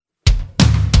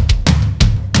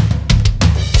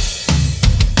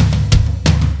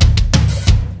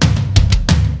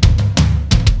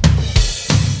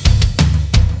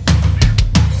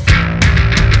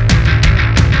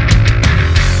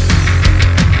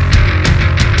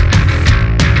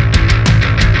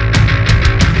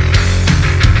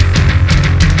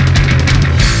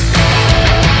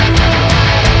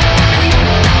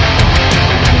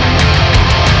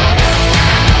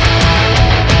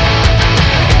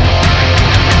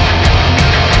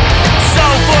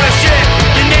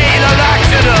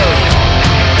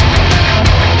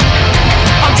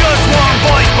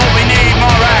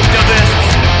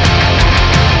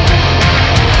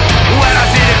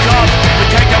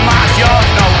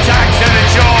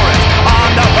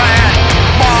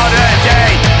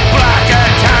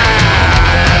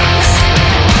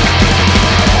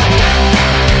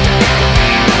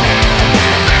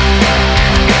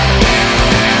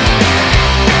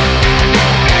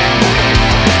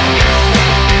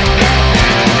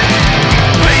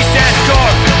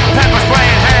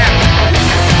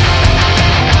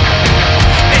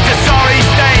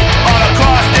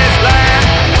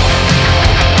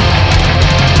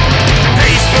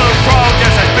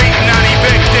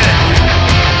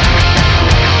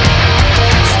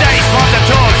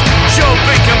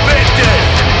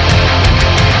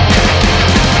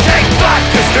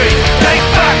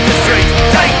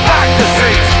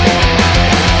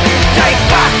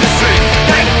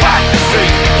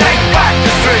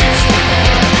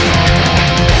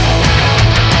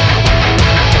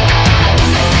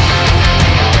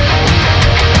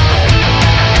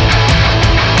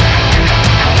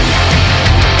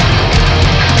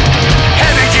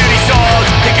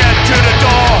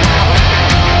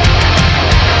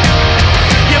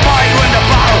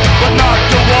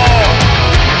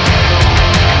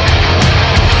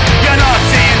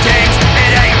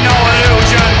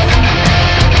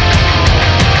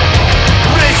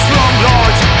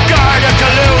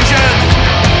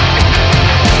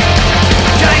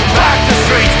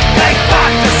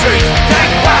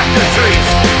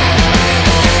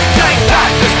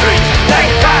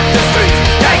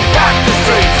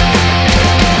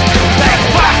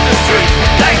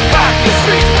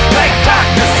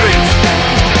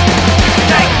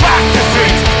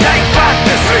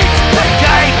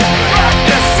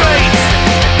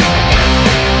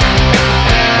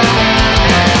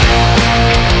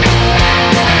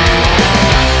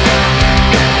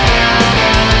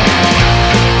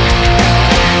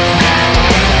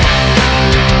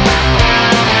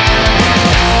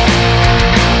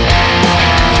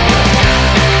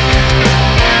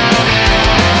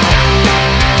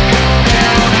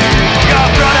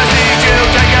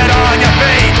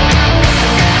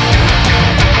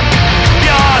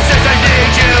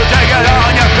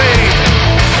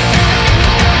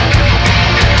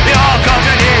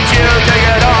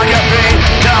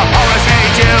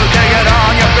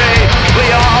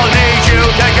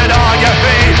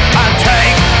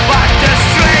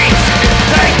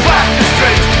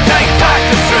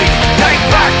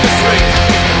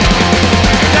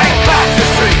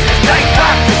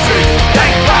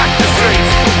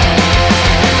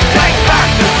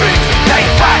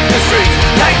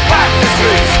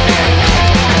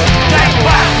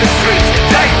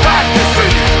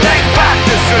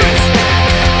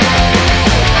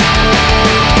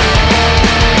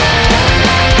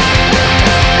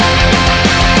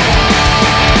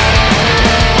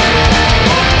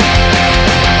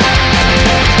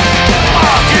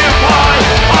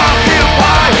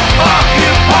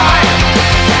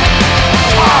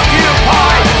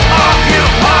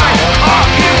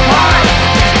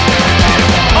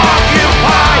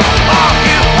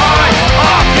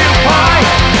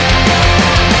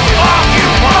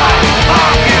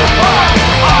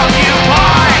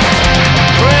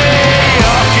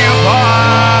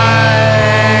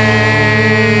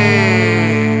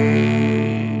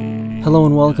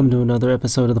welcome to another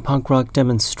episode of the Punk Rock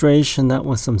Demonstration. That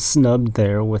was some snubbed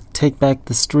there with Take Back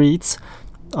the Streets.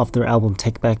 Off their album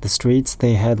Take Back the Streets,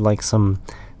 they had like some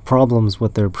problems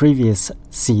with their previous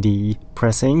CD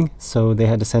pressing, so they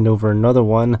had to send over another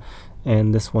one,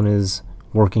 and this one is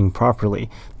working properly.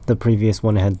 The previous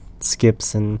one had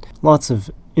skips and lots of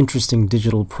interesting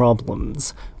digital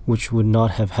problems, which would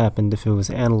not have happened if it was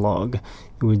analog.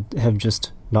 It would have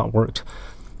just not worked.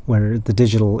 Where the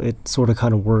digital, it sort of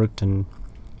kind of worked, and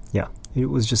yeah, it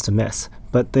was just a mess.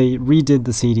 But they redid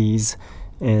the CDs,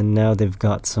 and now they've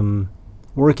got some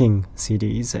working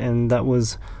CDs, and that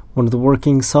was one of the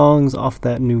working songs off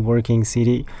that new working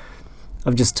CD.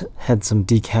 I've just had some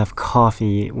decaf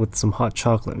coffee with some hot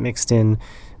chocolate mixed in,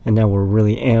 and now we're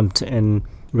really amped and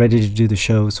ready to do the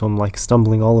show, so I'm like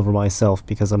stumbling all over myself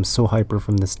because I'm so hyper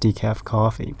from this decaf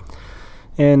coffee.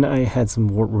 And I had some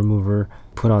wart remover,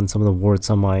 put on some of the warts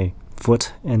on my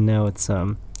foot, and now it's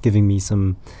giving me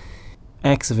some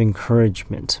acts of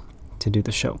encouragement to do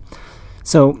the show.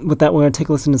 So with that, we're going to take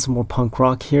a listen to some more punk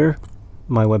rock here.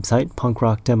 My website,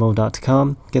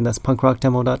 punkrockdemo.com. Again, that's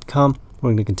punkrockdemo.com. We're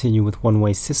going to continue with One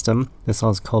Way System. This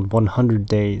song's called 100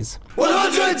 Days.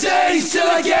 100 days till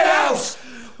I get out!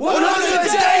 100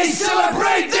 days till I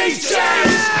break these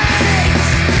chains!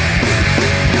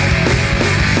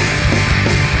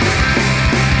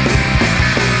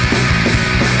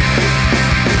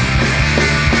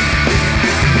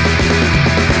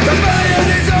 The million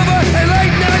is over, a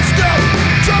late night stop.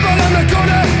 Trouble on the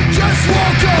corner, just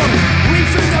walk on. We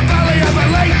through the valley of a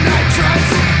late night trance.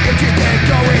 If you dare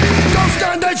go in, don't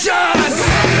stand a chance.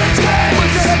 100 days,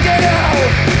 until I get out.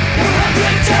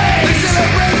 100 days, until I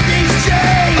break these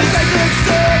chains. I say good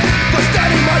serve for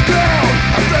standing my ground.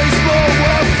 A very small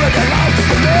world for the likes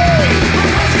of me.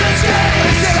 100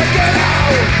 days, until I get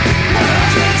out.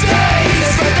 100 days,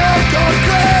 if I don't go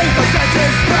clean, my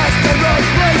sentence past the wrong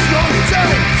place, wrong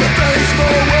time. It's a very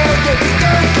small world if you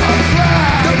don't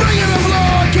comply. The bringer of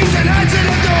law keeps an eye to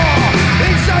the door.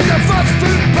 Inside the fast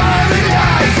food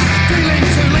paradise, feeling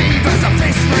to leave as a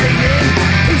fist rain in.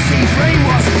 PC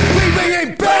brainwash, leaving in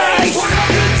base. 100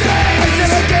 days,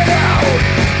 until I get out.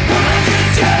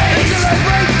 100 days, until I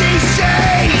break these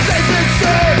chains. Sentence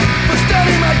served for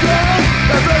standing my ground.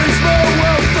 A very small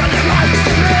world for the likes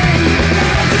of me.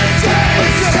 100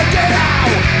 days, until I get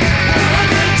out.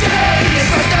 100 days,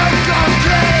 if I don't come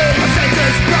clean, my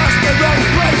sentence past the wrong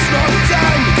place, wrong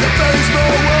time. It's a very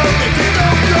small world if you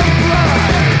don't comply.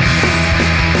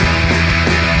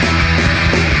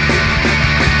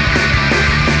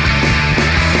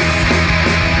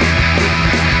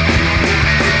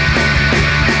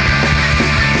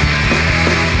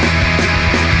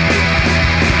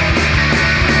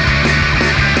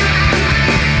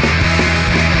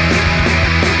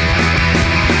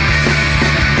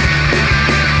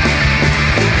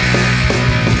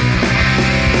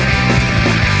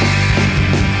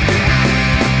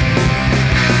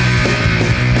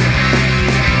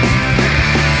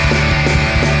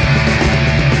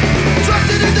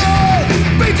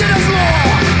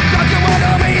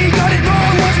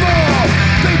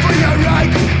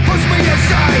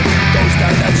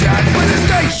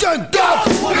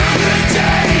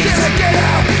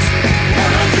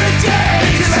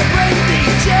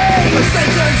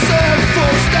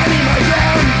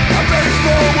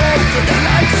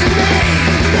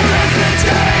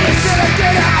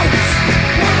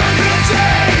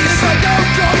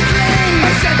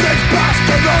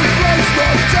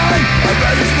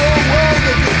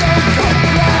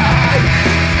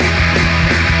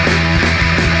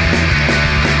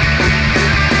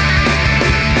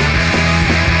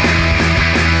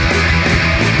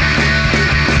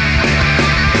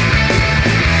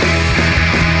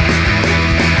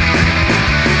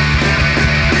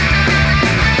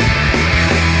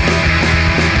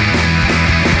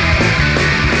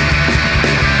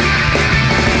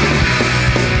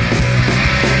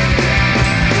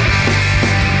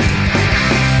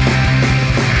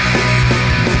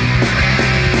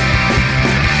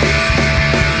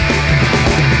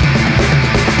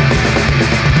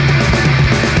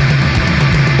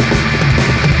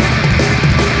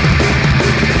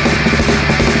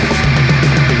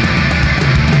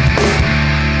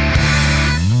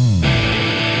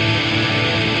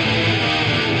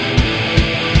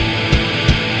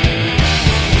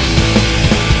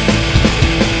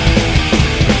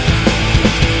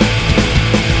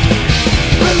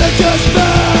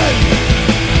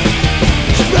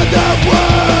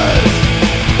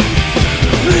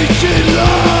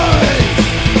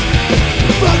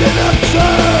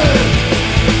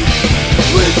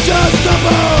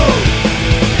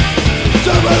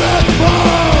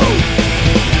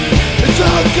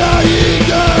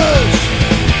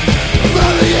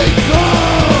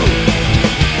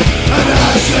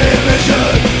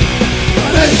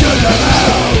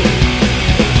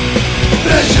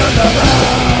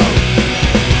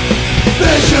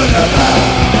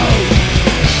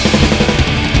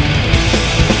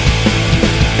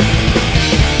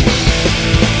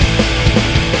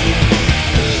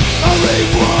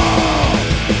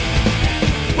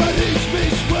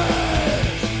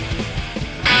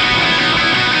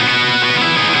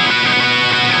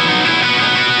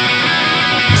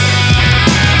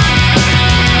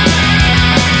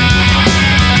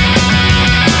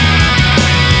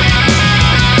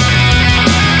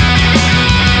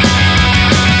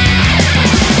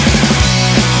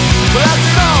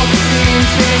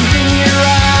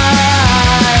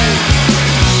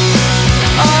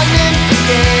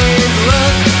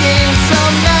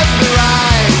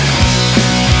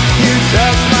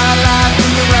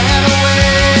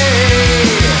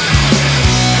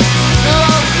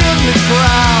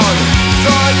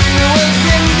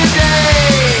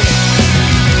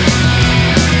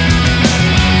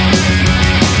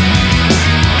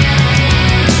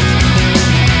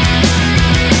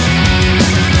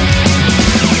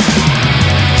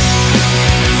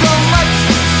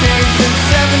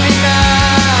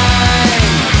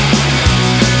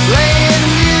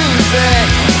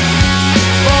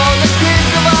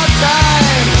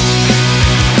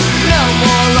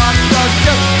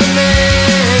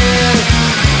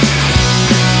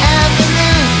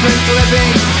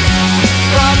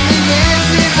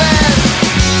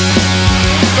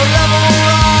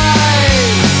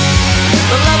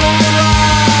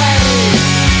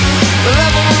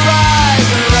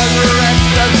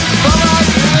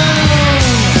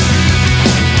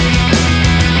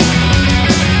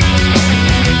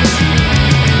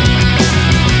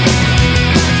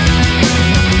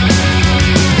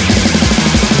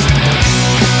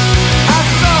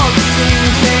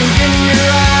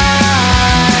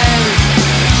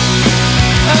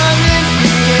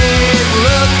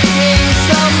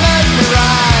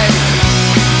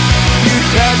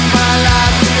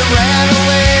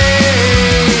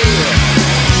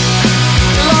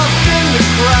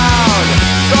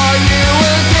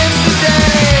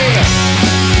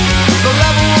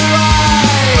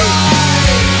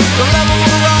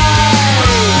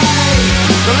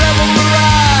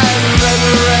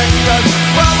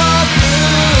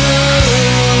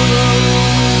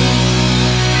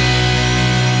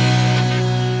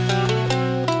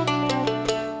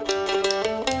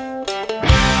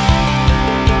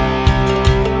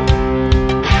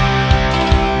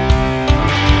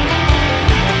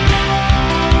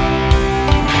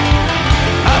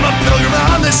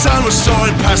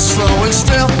 running past slow and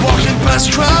still, walking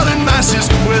past crowded masses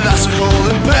with asshole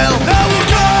and pale. I will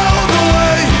go the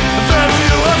way very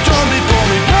few have gone before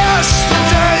me. Past the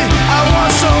day I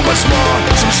want so much more,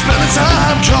 so spend the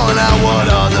time calling out what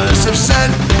others have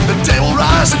said. The day will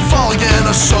rise and fall again,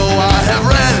 or so I have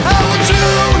read. I will do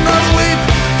not weep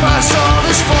past all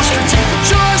this false critique. The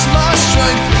joy's my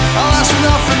strength, I'll ask for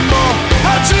nothing more.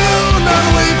 I do not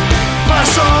weep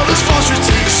past all this false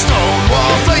critique. Stone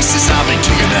wall faces, I'll be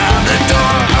kicking down the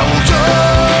door. I will go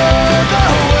the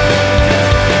way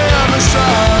of the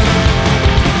sun,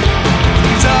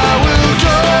 and I will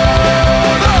go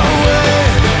the way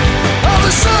of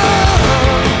the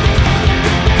sun.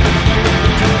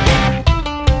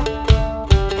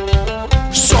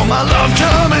 So my love,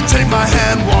 come and take my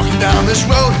hand, walking down this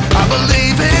road. I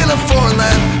believe in a foreign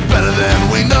land, better than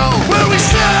we know, where we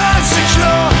stand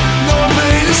secure, no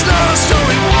pain is lost.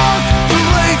 We walk the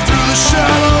way through the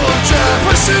shadow of death,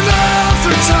 pushing on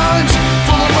through times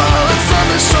full of violent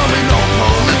thunder, storming no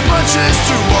pulling punches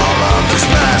through all of this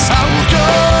mess. I will go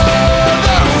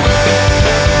the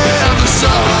way of the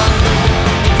sun,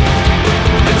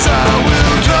 and I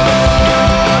will go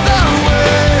the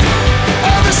way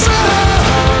of the sun,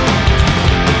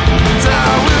 and I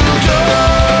will go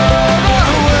the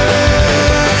way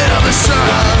of the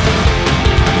sun,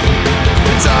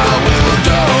 and I will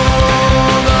go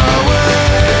the way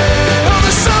of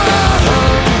the sun.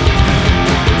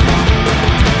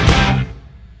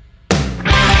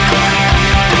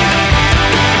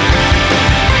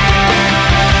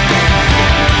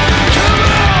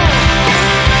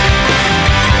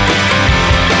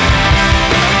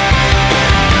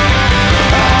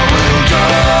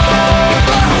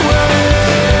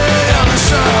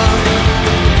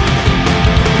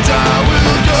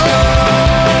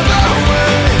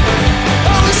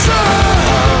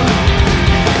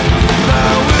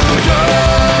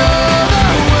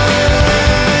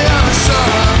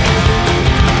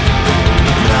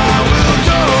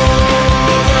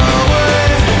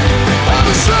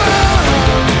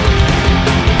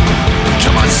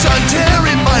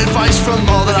 From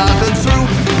all that I've been through,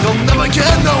 you'll never get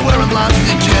nowhere in life if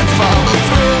you can't follow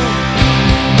through.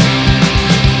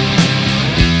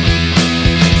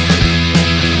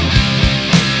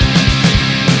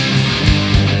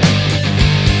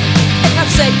 If I'm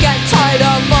sick and tired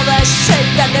of all this shit,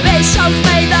 then the base shows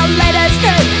me the latest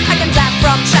hit. I can tap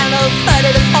from channel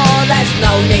 30 to 4. There's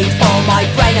no need for my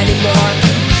brain anymore.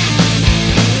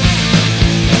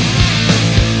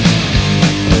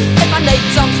 If I need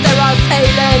some sterile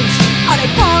feelings, are they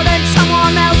poured in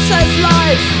someone else's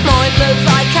life? Mindless,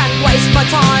 I can't waste my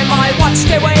time. I watch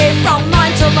TV from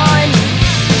 9 to 9.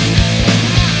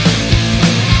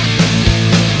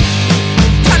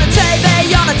 Turn the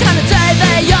TV on, turn the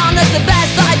TV on. It's the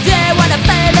best idea when I'm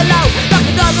feeling low. Lock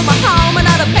the doors of my home and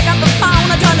I don't pick up the phone.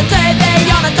 I turn the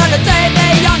TV on, I turn the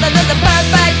TV on. This is the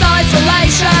perfect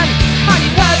isolation. I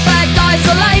need perfect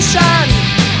isolation.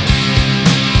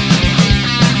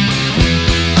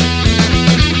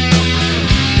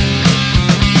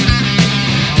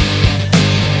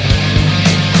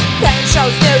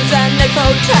 Shows, news and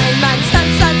infotainment,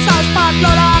 Sense and South Park,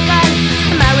 Lord Argan,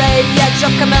 marriage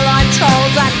of Camilla and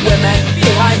trolls and women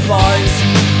behind bars.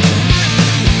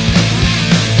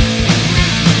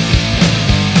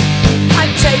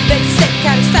 I'm TV sick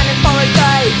and standing for a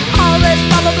day. All this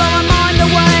bubble blow my mind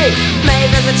away.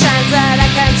 Maybe there's a chance that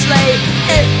I can sleep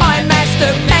if I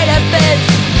masturbate a bit.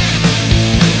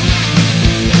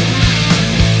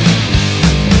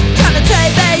 Turn the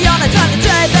TV on, turn the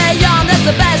TV on. That's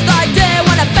the best idea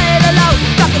when I feel alone.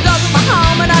 Lock the doors of my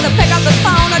home and I don't pick up the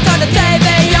phone. I turn the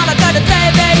TV on, I turn the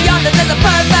TV on. This is a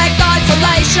perfect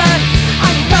isolation. I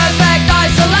need perfect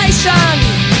isolation.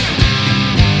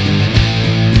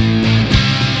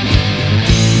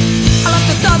 I lock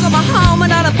the doors of my home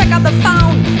and I don't pick up the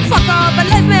phone. Fuck off and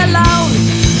leave me alone.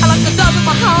 I lock the doors of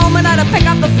my home and I don't pick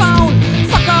up the phone.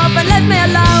 Fuck off and leave me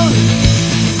alone.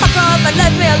 Fuck off and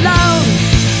leave me alone.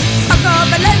 Fuck off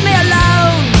and leave me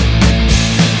alone.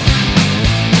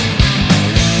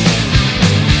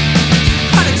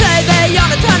 Turn the TV on,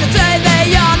 turn the TV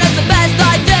on. It's the best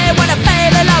idea when I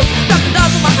feel alone. Lock the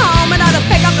doors of my home and I don't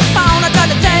pick up the phone. I turn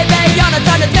the TV on, I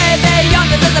turn the TV on.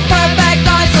 This is a perfect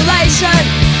isolation.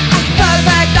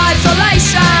 Perfect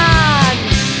isolation.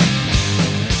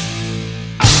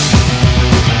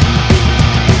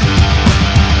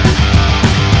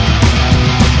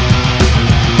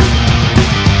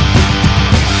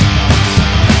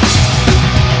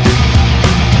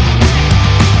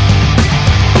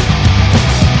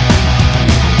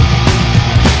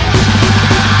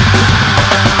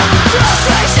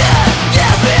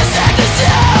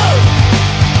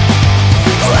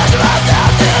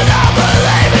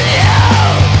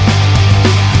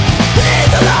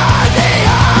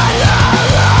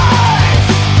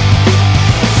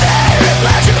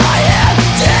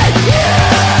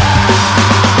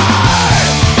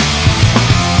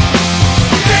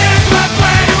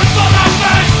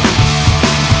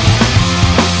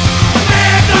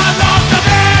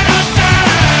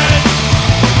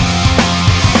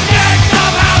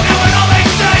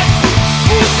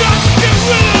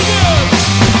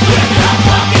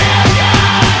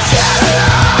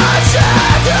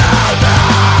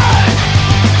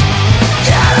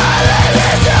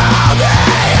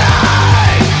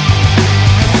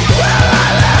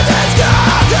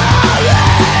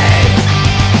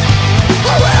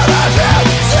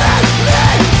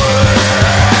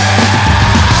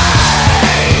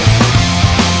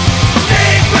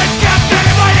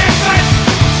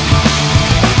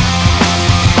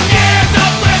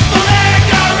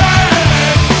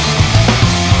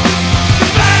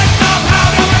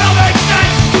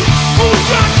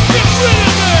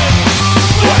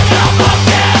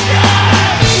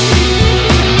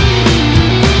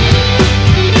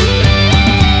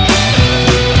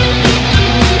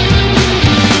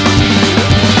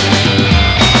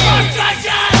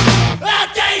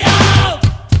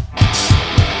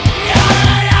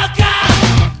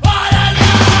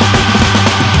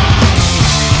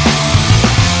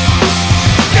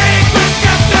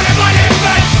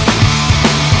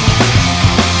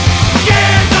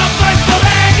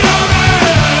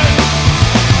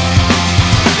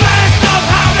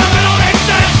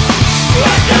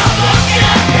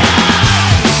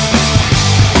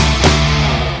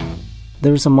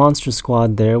 There was a Monster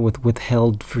Squad there with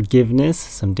Withheld Forgiveness,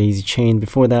 some Daisy Chain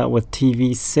before that with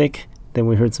TV Sick. Then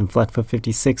we heard some Flatfoot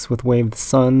 56 with Wave the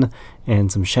Sun,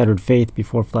 and some Shattered Faith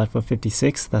before Flatfoot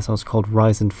 56. That song's called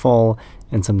Rise and Fall,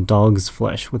 and some Dog's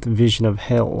Flesh with Vision of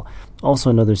Hell. Also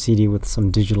another CD with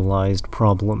some digitalized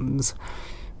problems.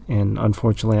 And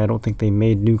unfortunately, I don't think they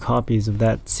made new copies of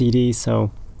that CD,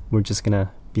 so we're just gonna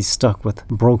be stuck with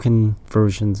broken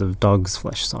versions of Dog's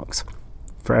Flesh songs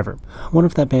forever. I wonder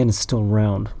if that band is still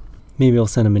around. Maybe I'll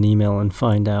send them an email and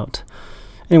find out.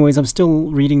 Anyways, I'm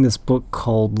still reading this book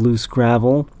called Loose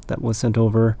Gravel that was sent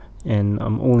over, and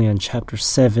I'm only on chapter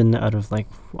 7 out of I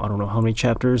don't know how many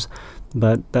chapters,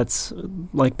 but that's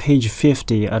like page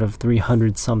 50 out of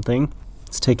 300 something.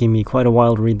 It's taking me quite a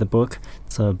while to read the book.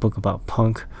 It's a book about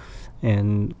punk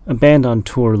and a band on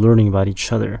tour learning about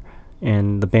each other,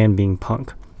 and the band being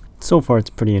punk. So far, it's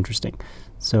pretty interesting.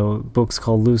 So, the book's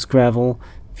called Loose Gravel.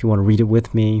 If you want to read it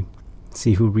with me,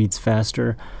 see who reads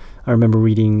faster. I remember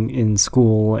reading in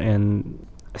school, and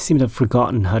I seem to have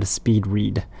forgotten how to speed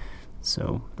read.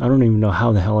 So, I don't even know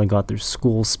how the hell I got through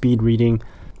school speed reading.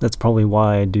 That's probably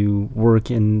why I do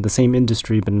work in the same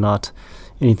industry, but not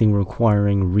anything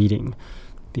requiring reading.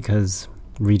 Because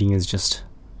reading is just,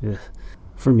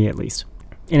 for me at least.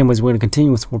 Anyways, we're going to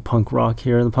continue with some more punk rock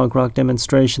here in the punk rock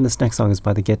demonstration. This next song is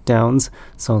by the Get Downs.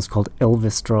 The song is called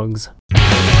Elvis Drugs.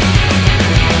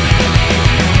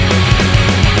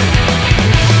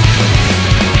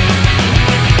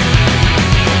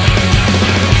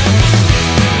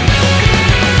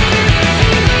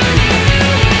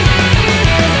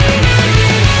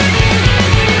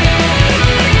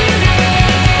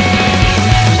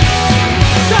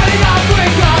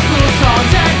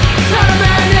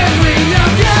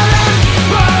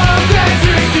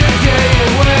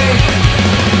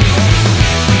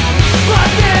 But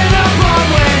then upon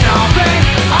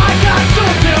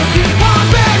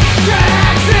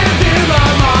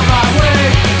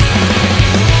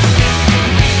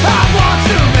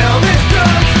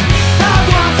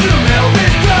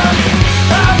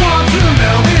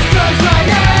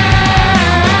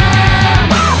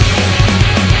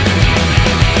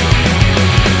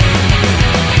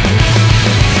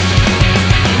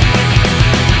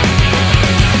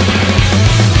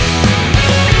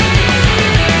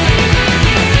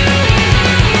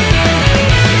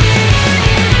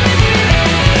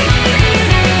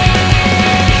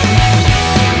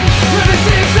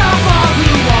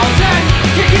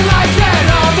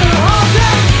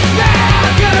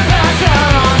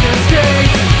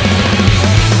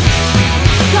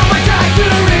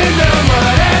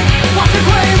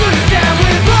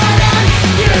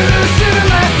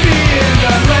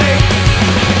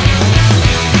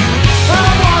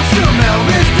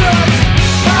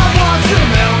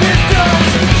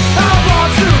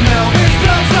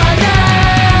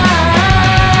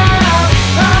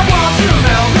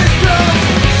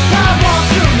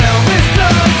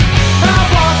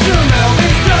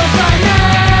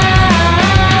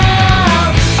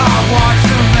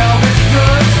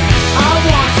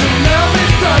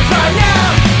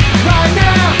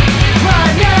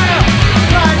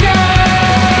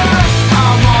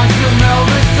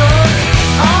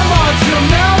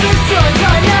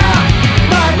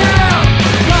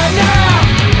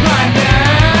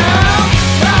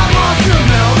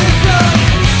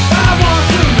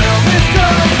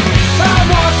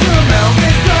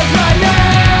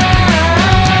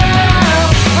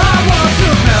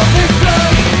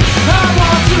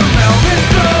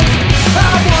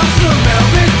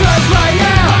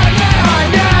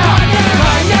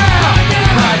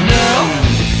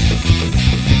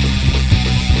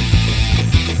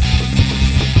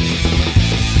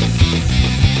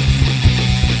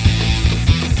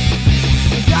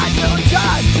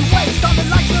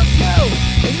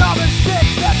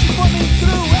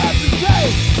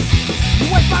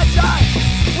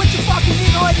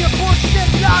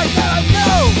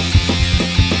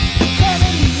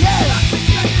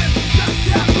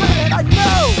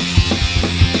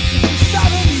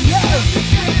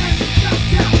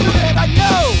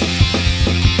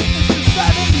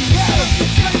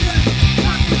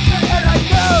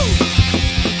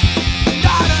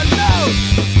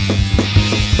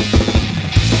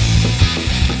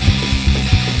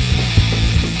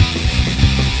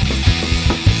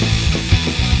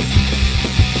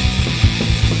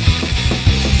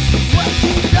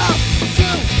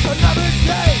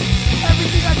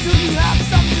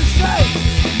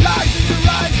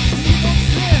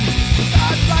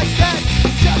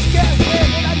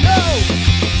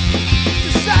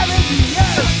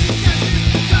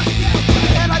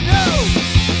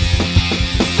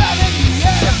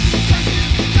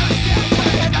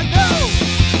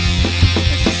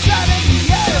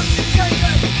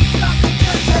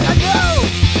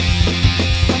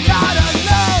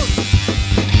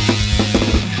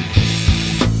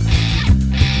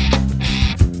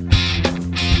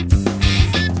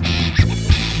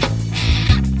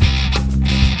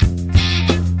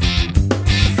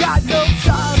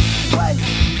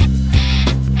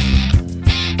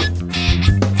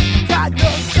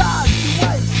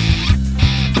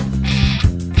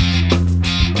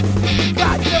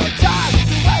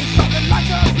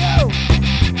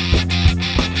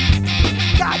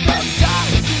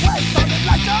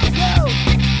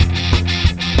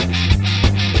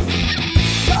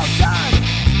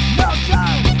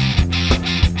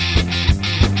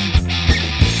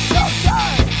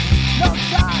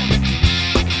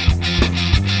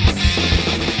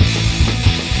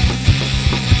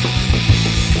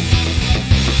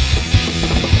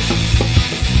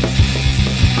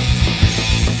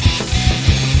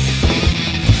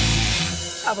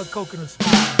coconut smile.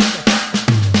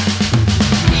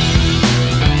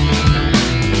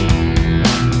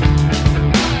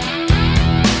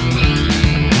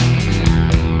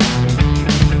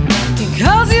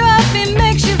 Calls you up, it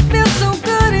makes you feel so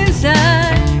good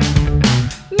inside.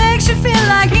 Makes you feel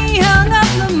like he hung up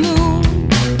the moon.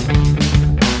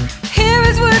 Hear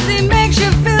his words, he makes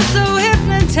you feel so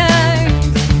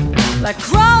hypnotized, like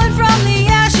crawling from the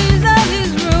ashes of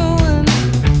his ruin.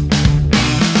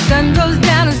 Sun goes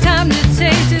down, it's time to take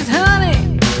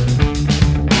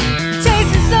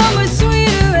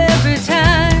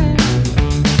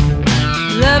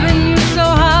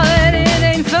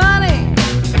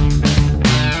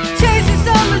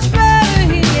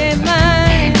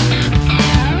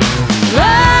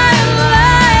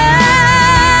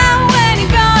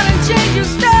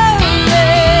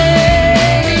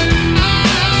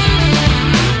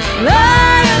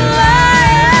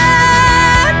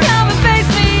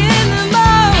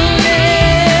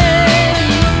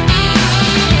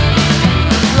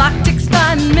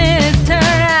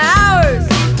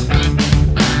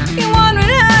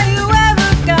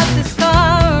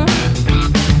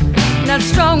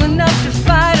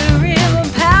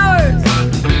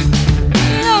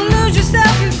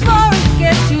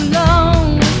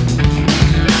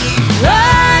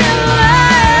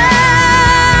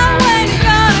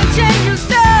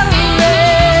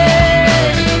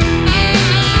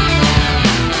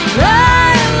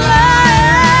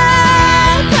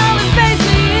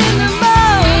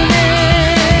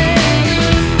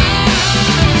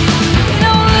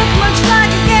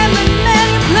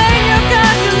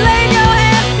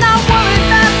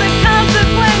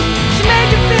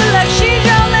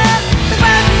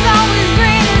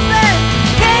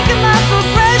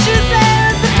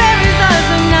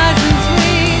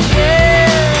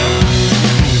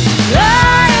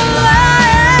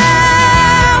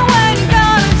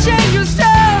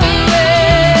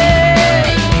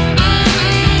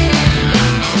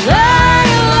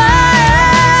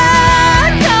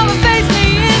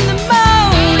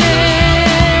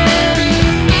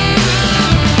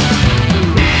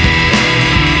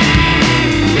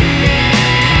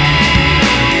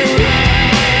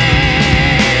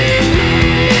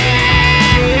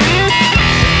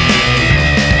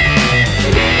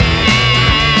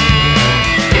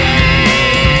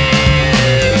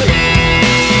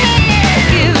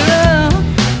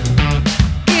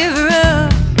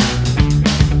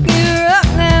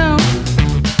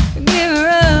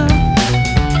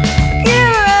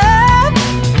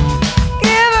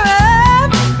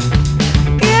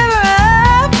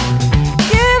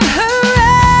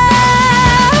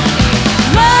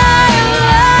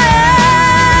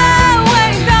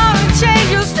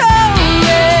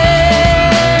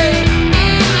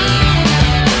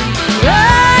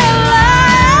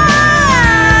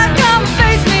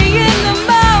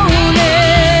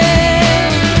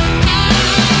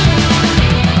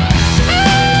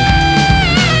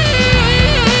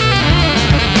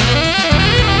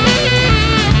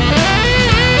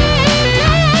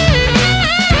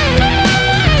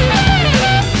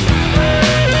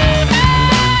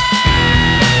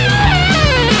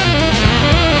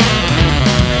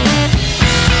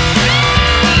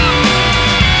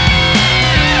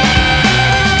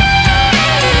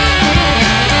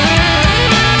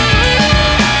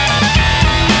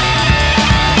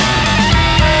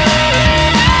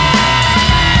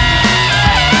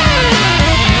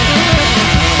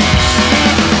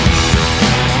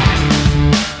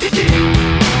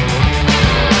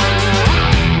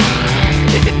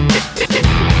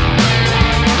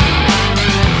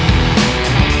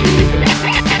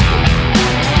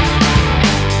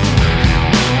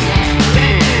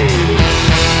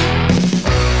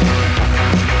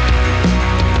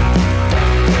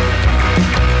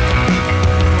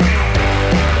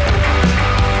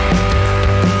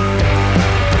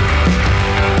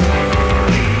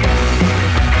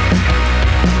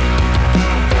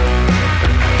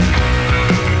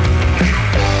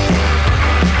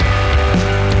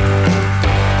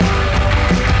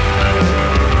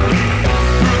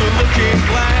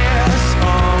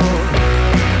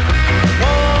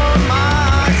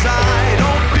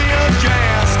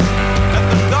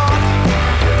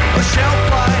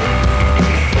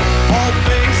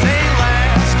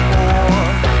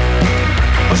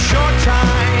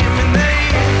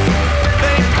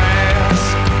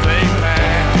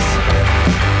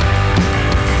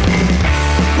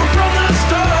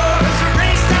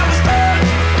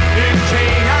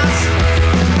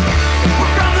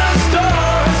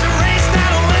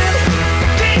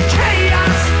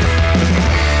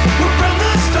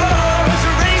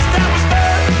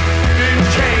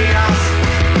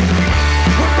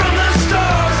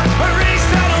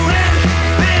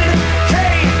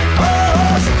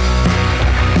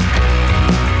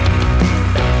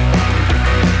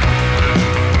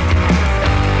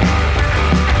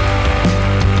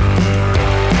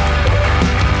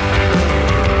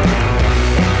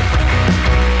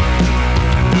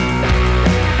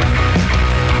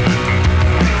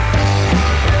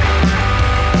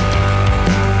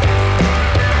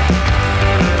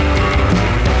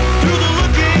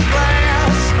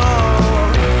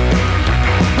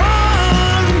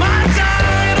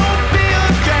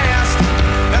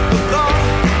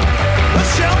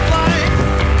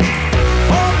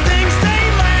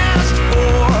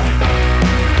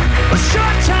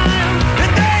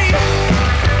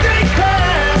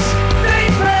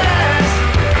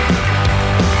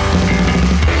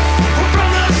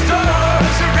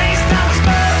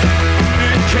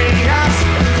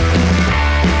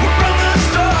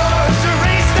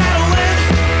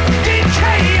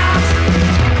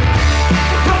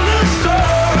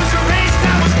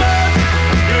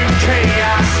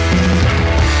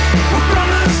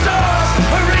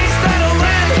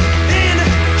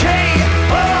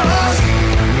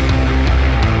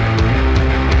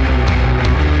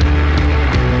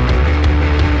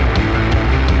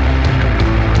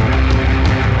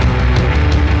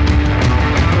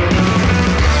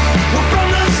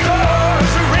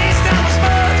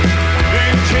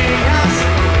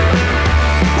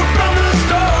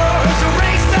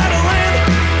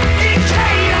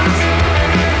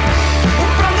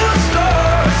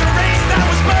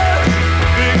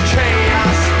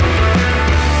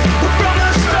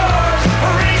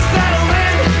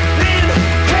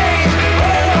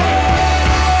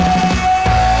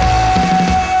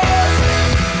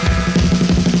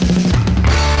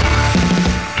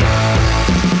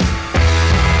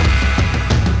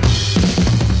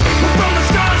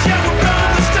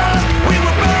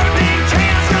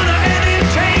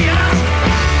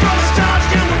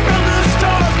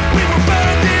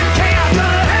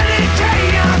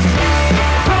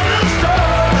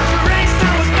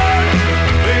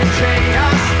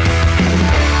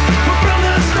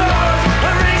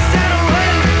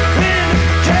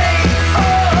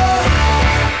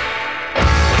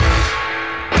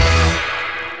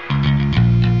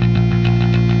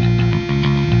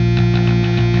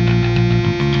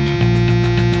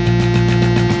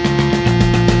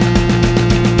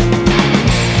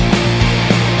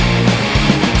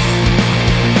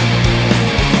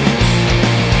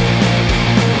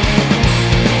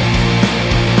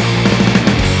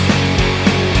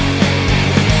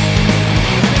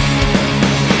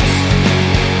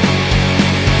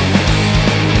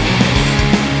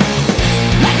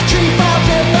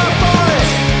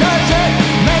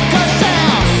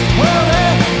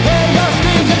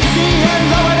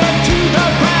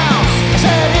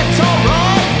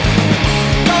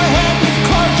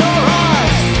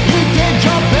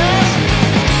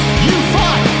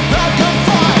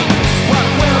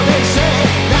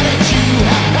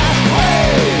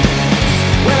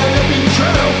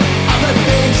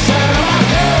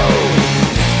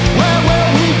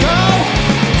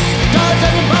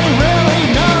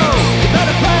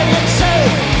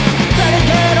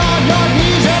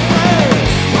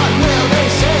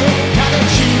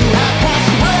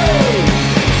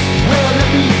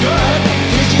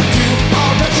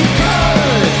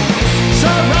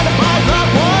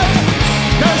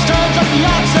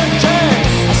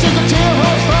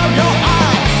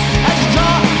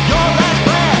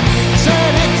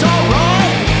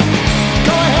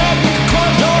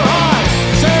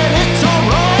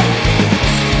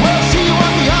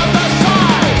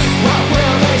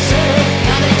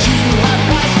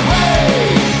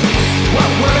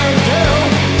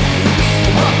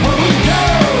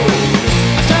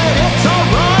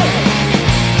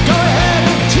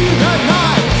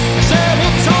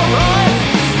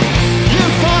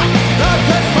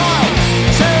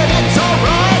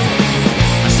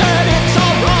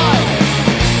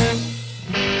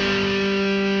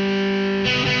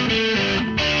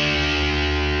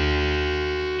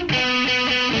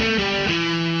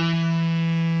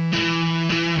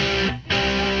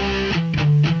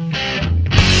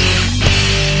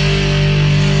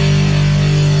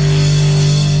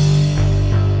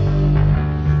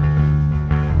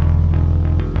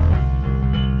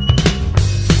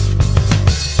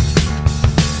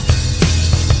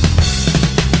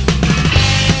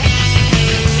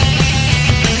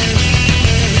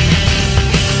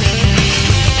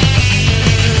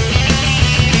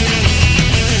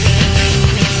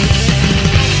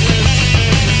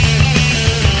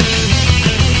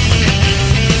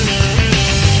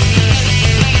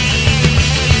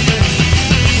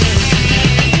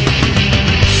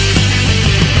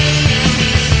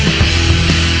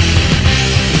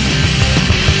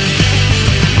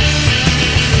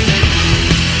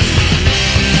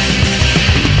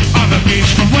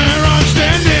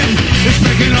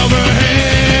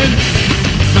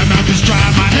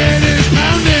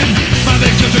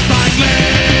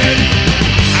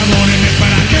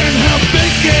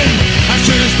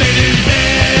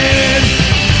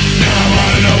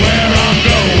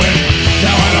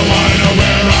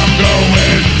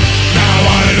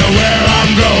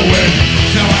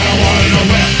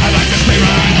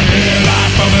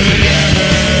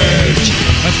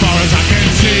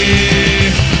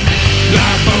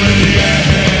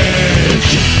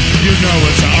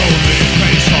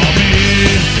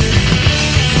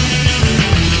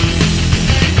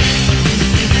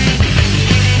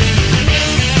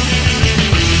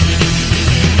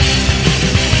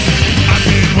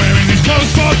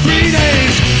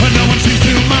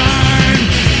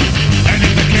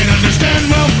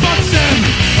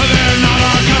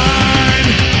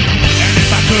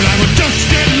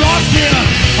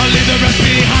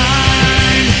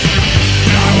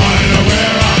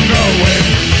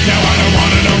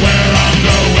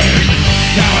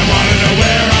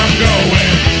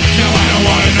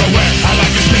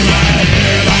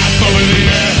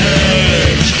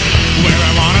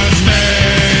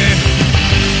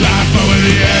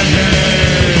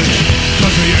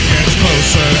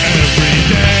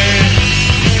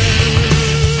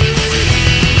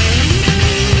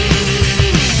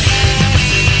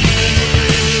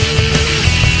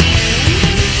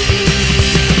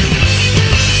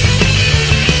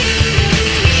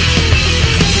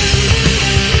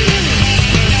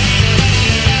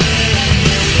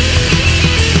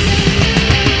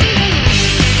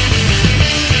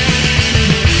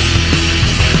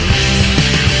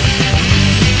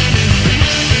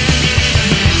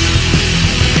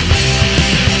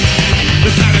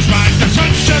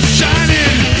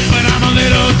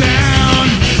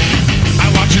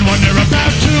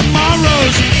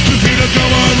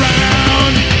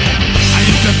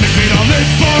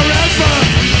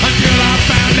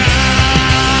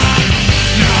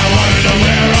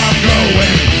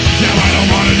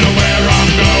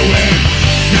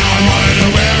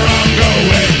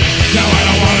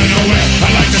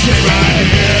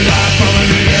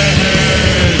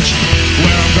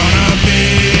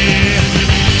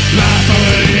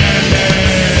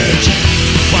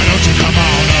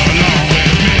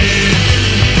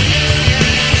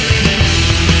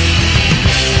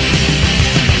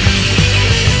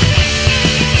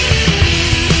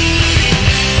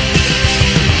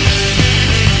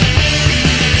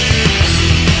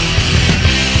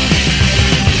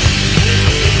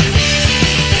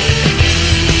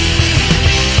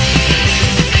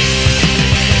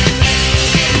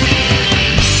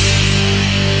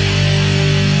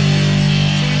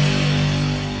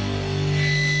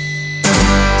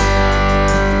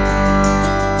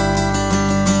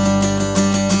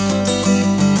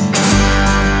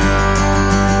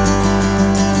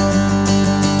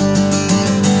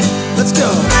Let's go.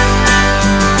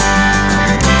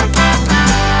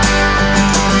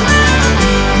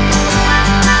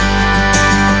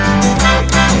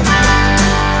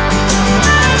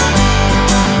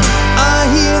 I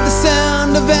hear the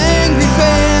sound of angry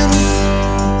fans.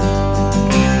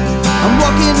 I'm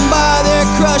walking by, they're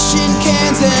crushing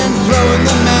cans and throwing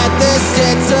them at the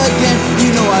sets again.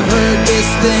 You know I've heard this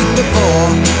thing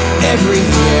before, every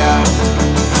year,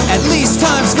 at least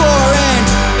times 4, and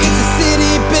it's a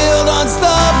city built on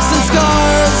stubs and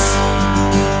scars.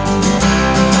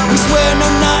 We swear no,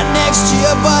 not next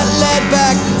year, but led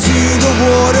back to the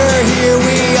water. Here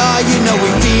we are, you know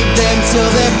we feed them till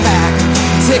they're packed.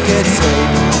 Tickets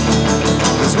tape,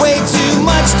 there's way too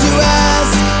much to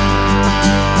ask.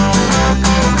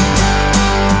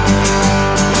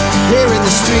 Here in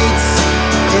the streets,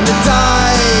 in the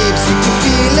dives, you can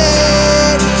feel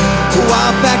it.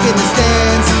 While back in the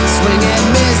stands, swing and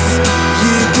miss,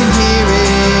 you can hear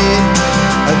it.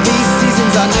 These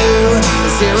seasons are new,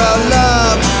 zero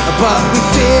love, but we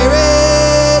fear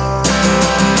it.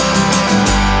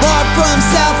 Bart from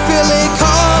South Philly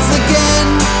calls again.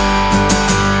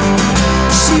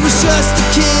 She was just a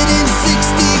kid in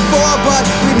 '64, but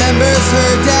remembers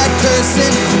her dad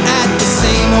cursing at the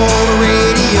same old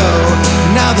radio.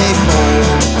 Now they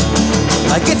fold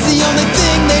like it's the only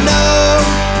thing they know.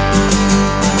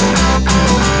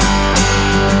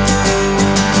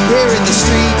 Here in the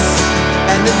streets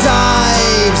and the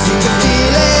dives, you can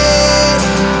feel it.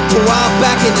 While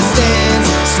back in the stands,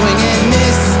 swing and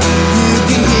miss, you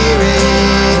can hear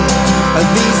it.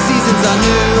 These seasons are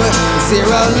new,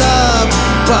 zero love,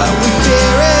 but we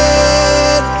fear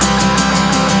it.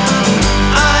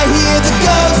 I hear the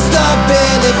ghost of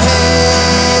Billy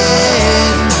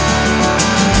Penn.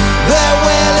 They're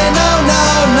wailing, oh no,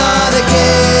 not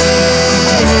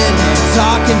again. They're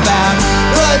talking about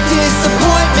the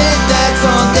disappointment that's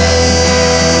on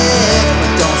deck.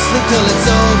 Don't sleep till it's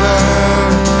over.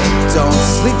 Don't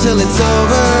sleep till it's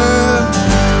over.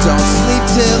 Don't sleep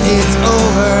till it's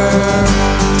over.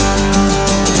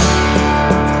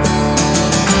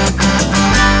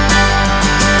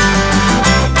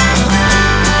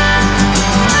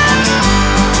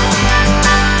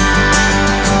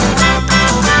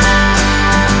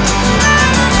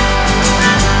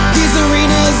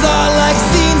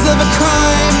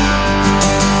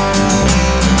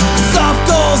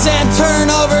 And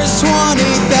turnovers,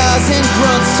 20,000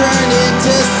 grunts turn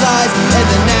into size, and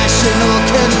the National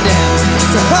condemns.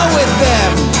 To hell with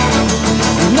them.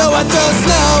 You know what they'll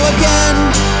snow again.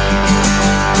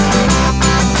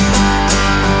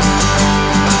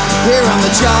 Here on the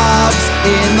jobs,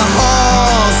 in the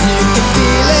halls, you can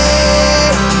feel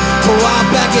it. While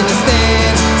back in the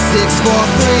stands,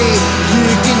 643, you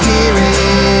can hear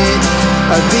it.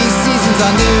 These seasons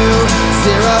are new,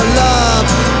 zero love,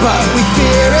 but we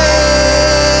fear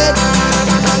it.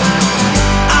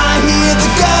 I hear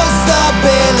the ghost of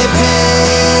Billy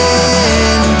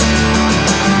Penn.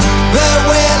 They're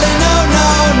wailing, oh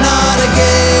no, not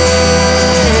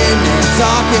again. They're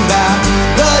talking about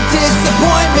the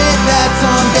disappointment that's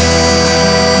on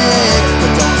deck.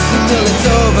 But don't sleep till it's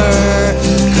over,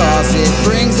 'cause it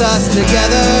brings us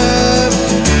together.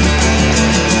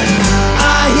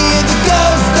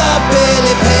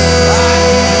 Billy Penn.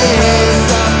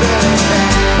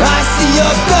 I see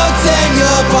your goats and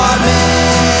your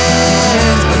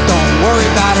barmaids, but don't worry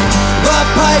about it. The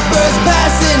piper's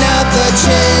passing out the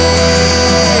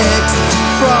checks.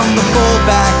 From the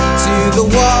fullback to the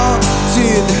wall, to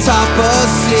the top of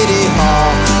City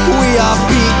Hall. We are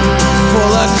beaten,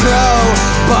 full of crow,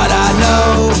 but I know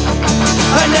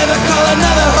I never call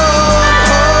another home.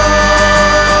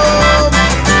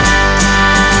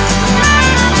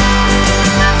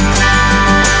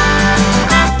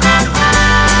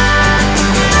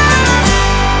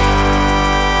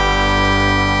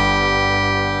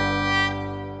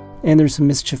 And there's some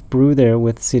Mischief Brew there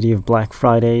with City of Black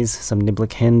Fridays, some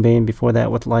Niblick Henbane before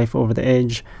that with Life Over the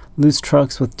Edge, Loose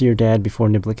Trucks with Dear Dad before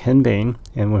Niblick Henbane,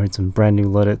 and we heard some Brand New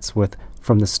Luddits with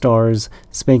From the Stars,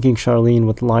 Spanking Charlene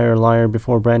with Liar Liar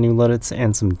before Brand New Luddits,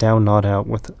 and some Down Not Out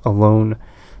with Alone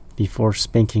before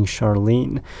Spanking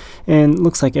Charlene. And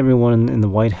looks like everyone in the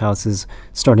White House is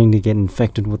starting to get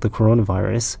infected with the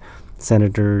coronavirus.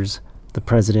 Senators, the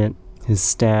president, his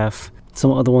staff,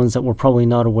 some other ones that we're probably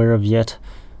not aware of yet,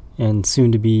 and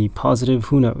soon to be positive,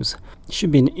 who knows. It should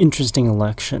be an interesting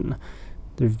election.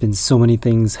 There have been so many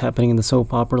things happening in the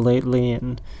soap opera lately,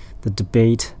 and the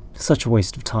debate, such a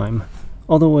waste of time.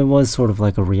 Although it was sort of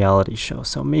like a reality show,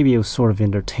 so maybe it was sort of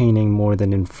entertaining more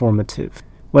than informative.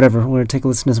 Whatever, we're going to take a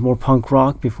listen to some more punk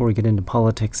rock before we get into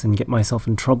politics and get myself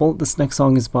in trouble. This next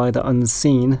song is by The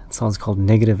Unseen. The song's called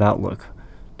Negative Outlook.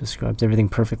 Describes everything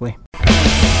perfectly.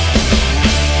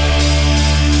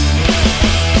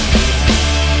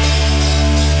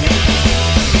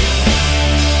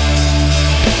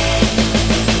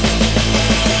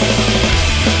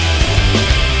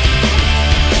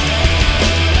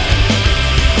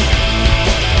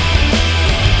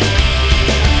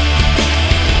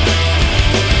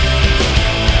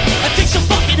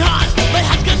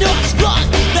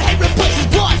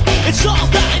 It's all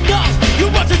that enough. You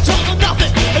want to talk or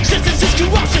nothing. Existence is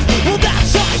corruption. Well,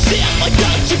 that's how I see it. Why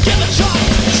don't you give a try?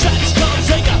 Sex comes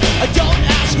in.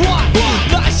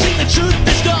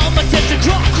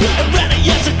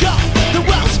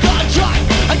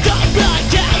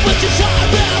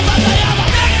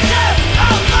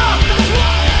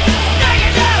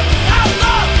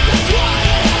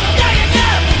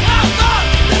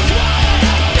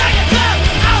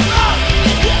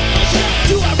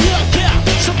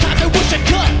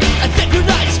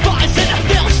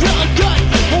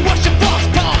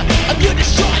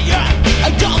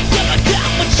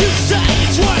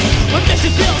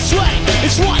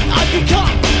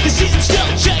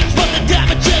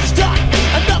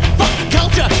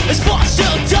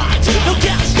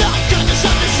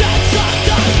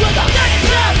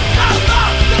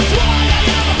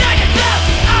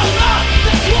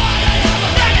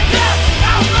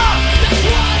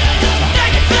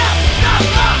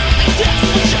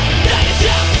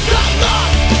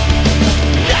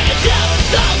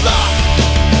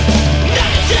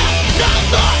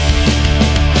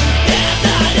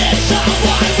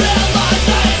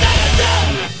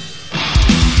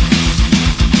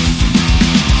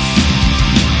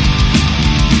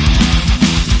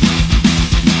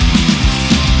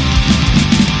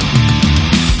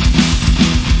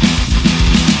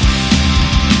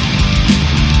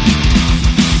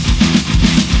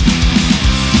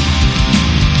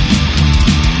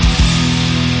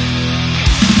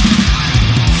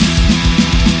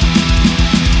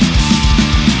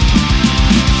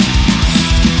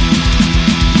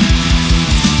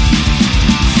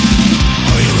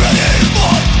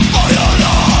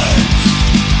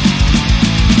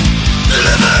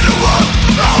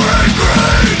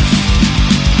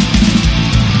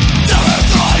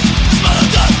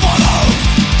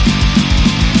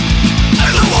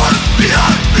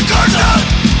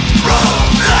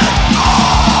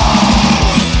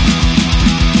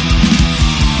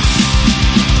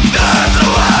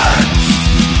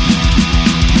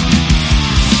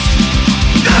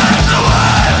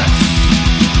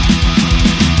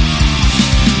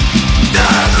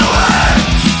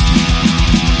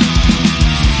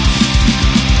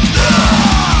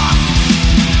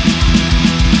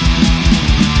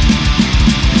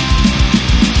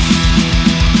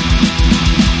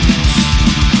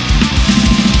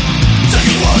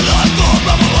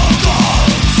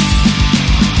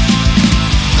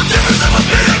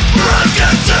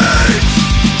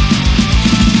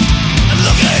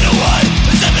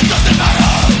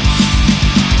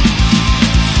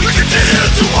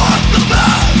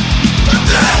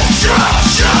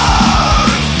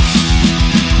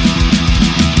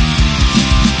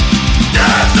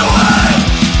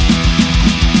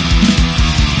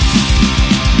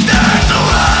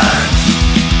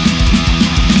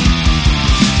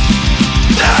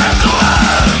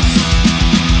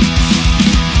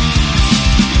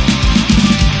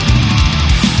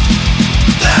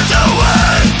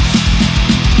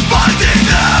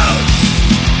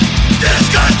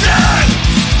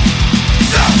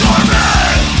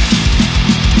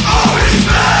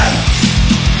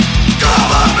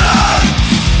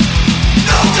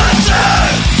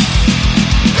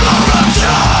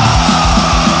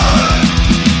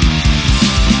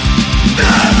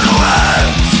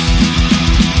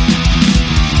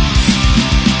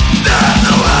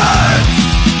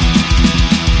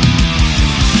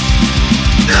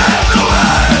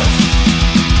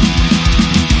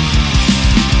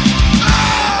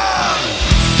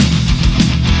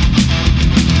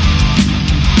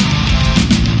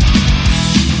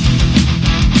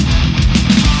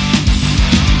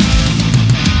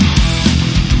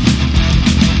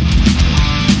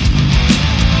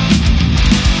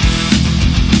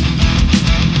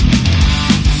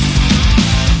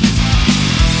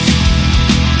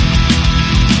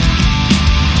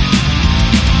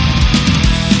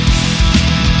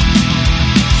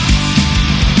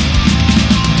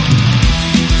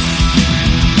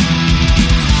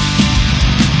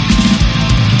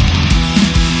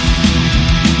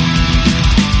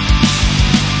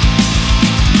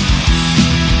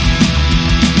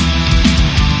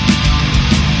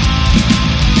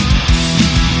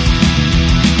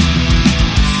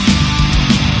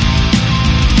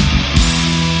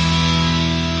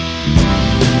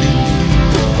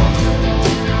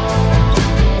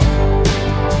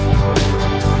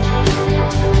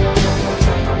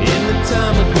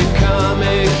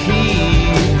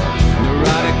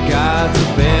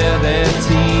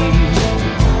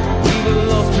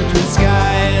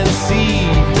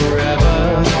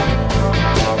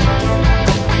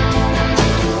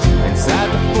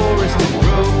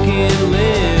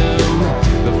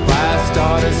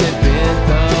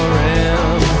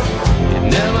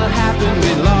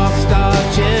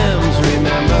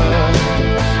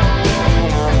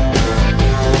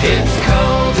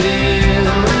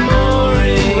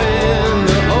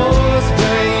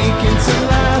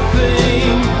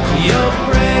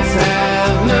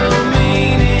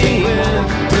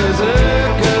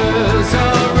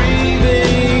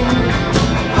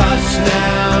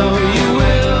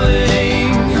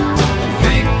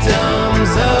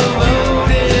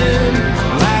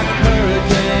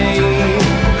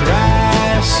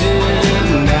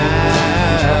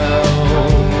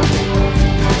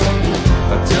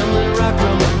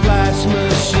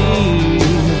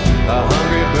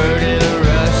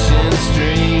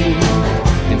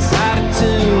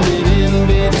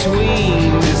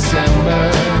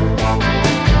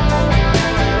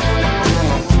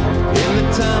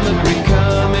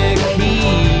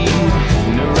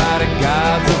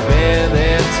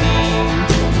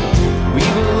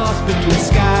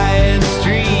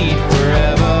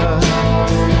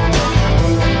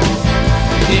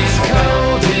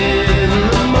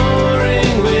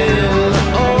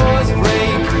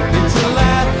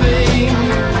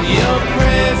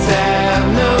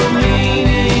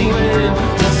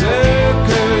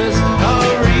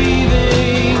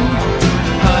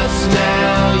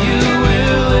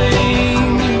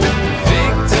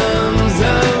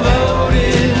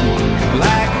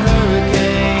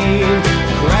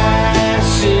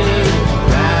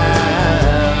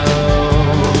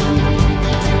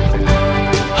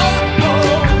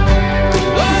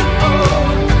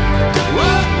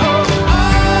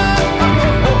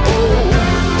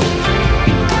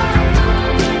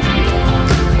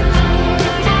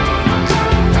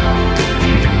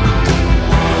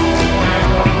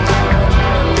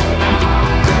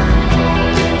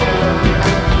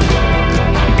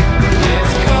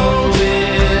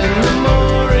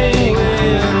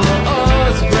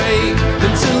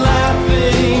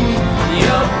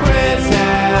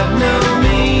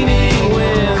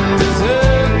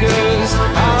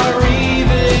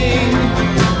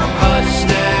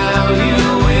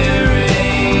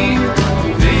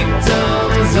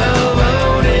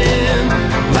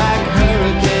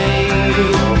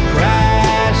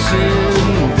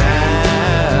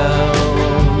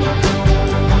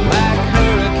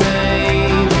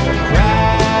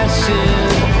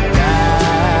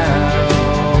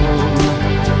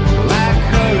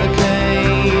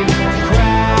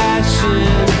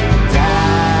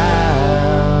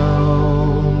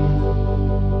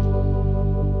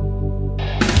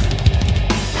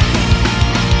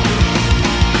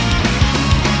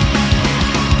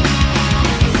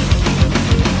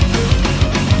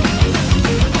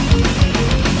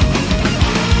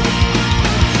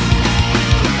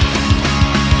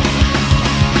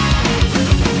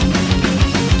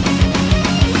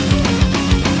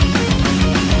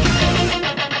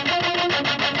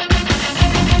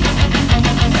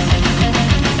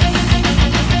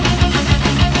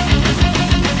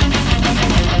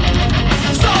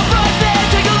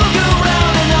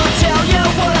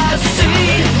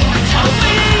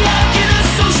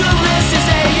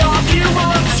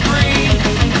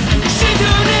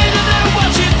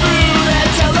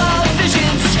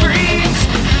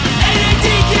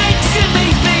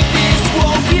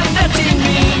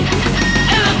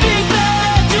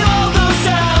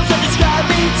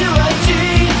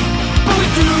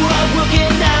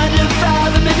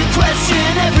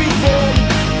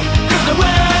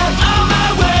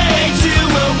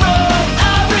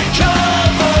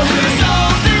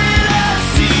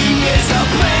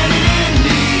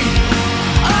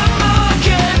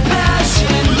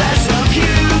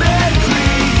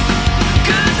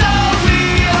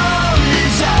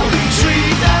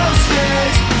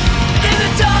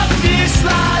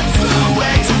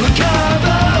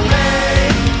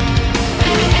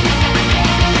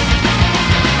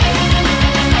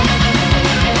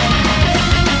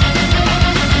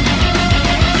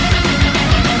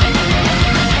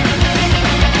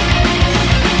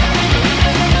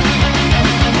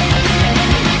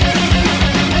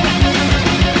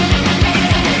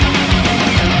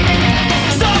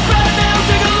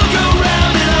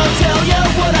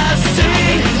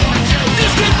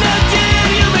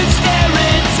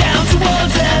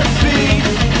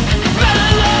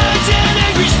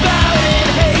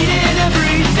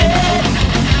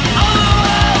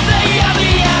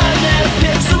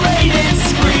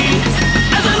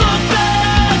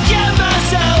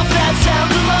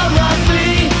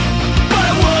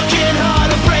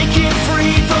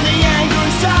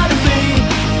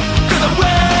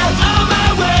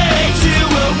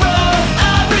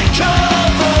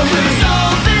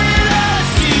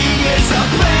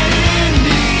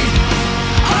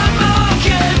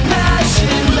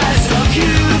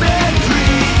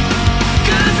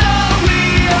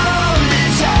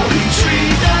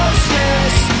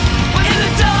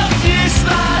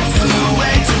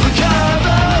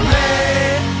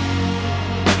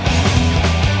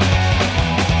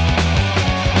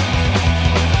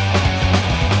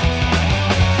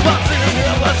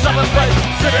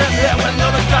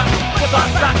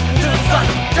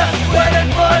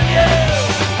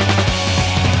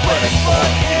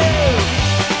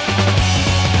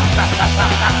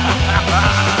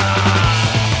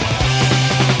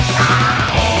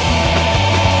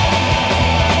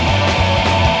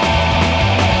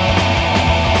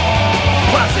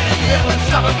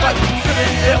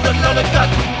 in here with another gun.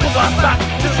 Move on back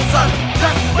to the sun,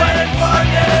 just waiting for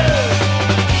you.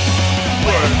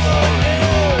 Waiting for you.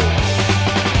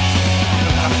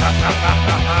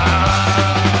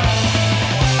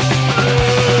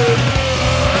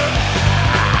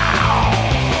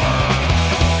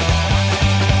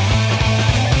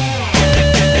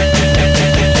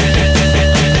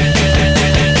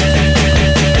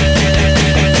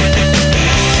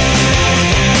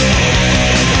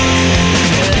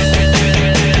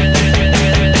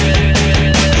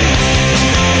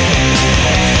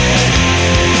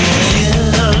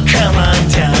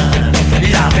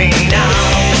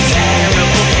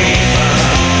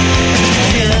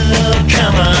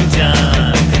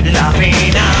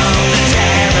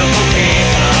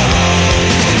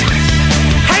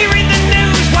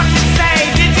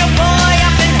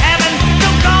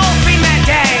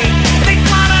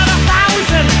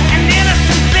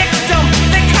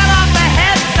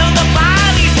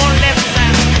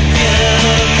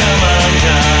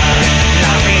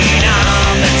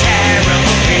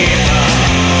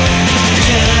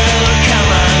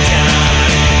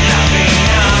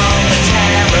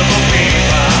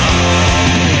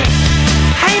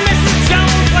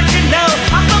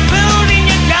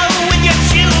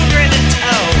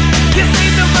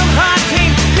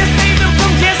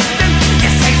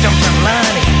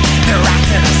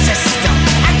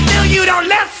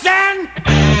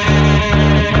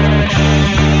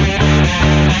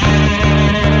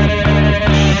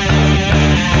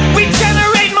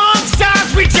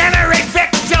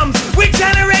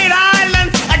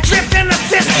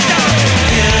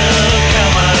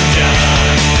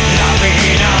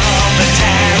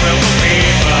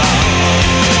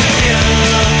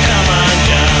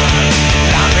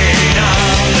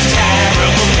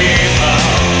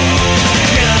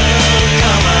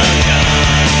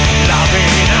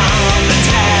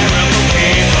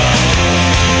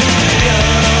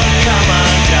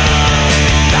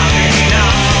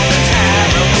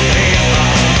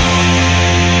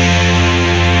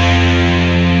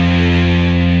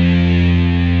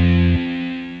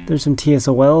 There's some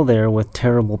TSOL there with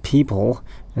Terrible People,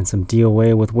 and some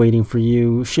DOA with Waiting for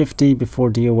You, Shifty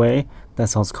before DOA, that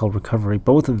song's called Recovery,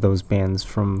 both of those bands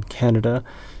from Canada,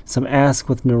 some Ask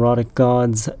with Neurotic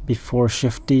Gods before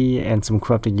Shifty, and some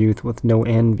Corrupted Youth with No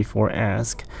End before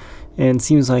Ask. And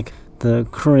seems like the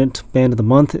current Band of the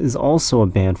Month is also a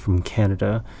band from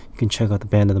Canada. You can check out the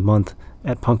Band of the Month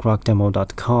at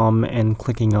punkrockdemo.com and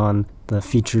clicking on the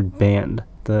featured band.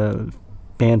 The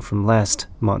band from last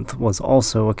month was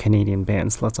also a Canadian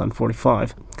band, so that's on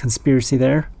 45. Conspiracy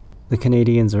there. The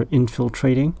Canadians are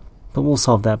infiltrating, but we'll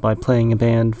solve that by playing a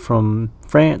band from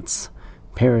France,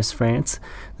 Paris, France.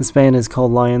 This band is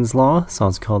called Lion's Law. The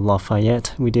song's called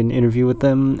Lafayette. We did an interview with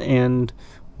them, and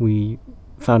we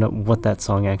found out what that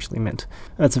song actually meant.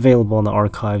 That's available in the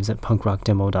archives at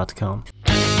punkrockdemo.com.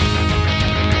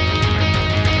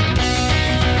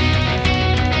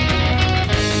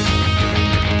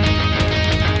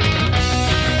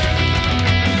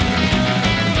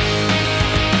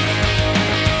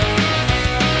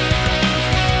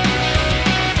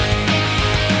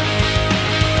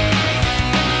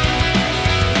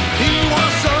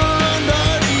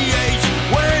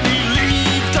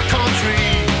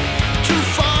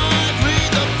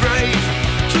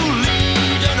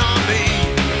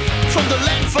 From the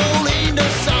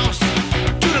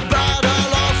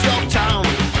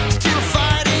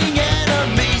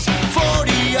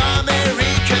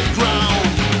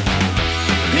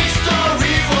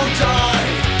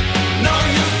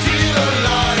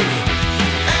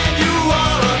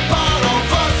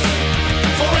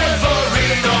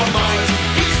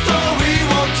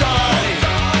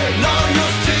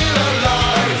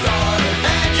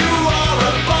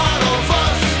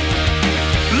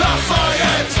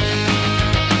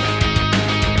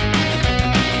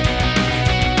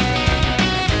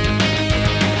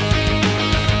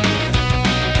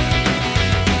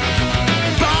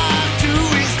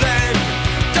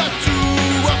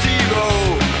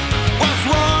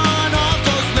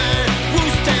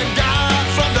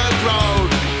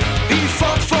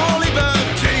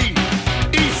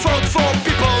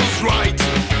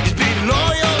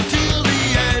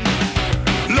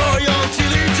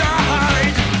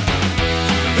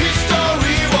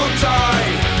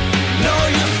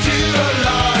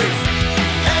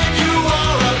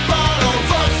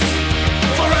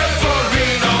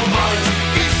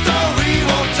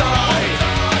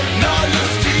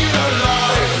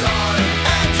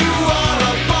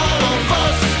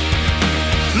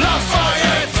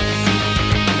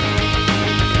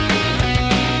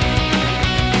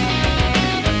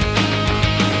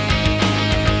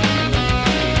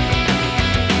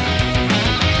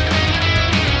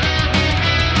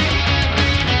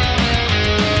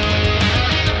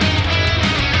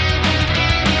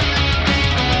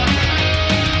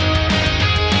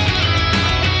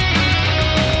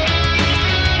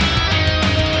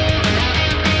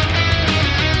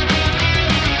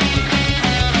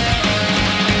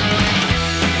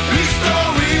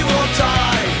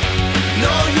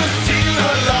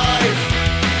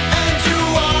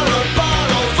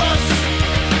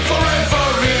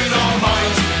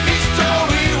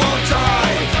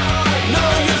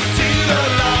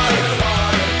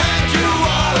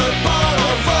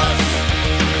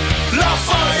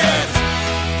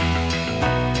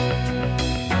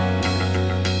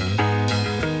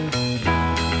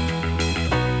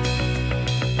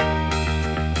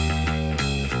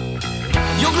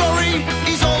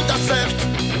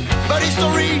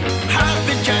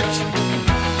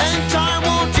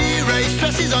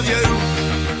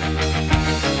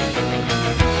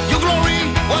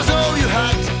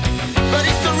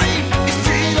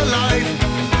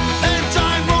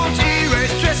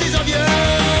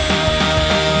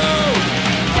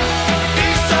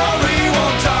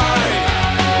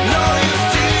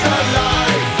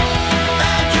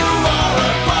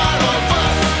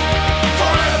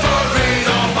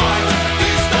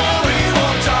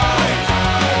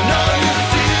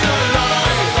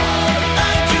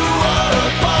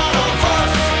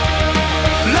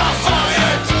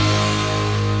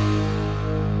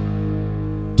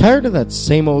Tired of that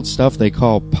same old stuff they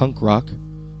call punk rock?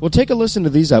 Well, take a listen to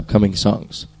these upcoming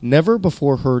songs. Never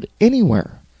before heard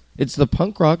anywhere. It's the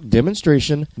Punk Rock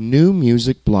Demonstration New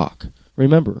Music Block.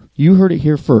 Remember, you heard it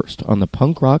here first on the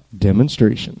Punk Rock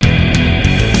Demonstration.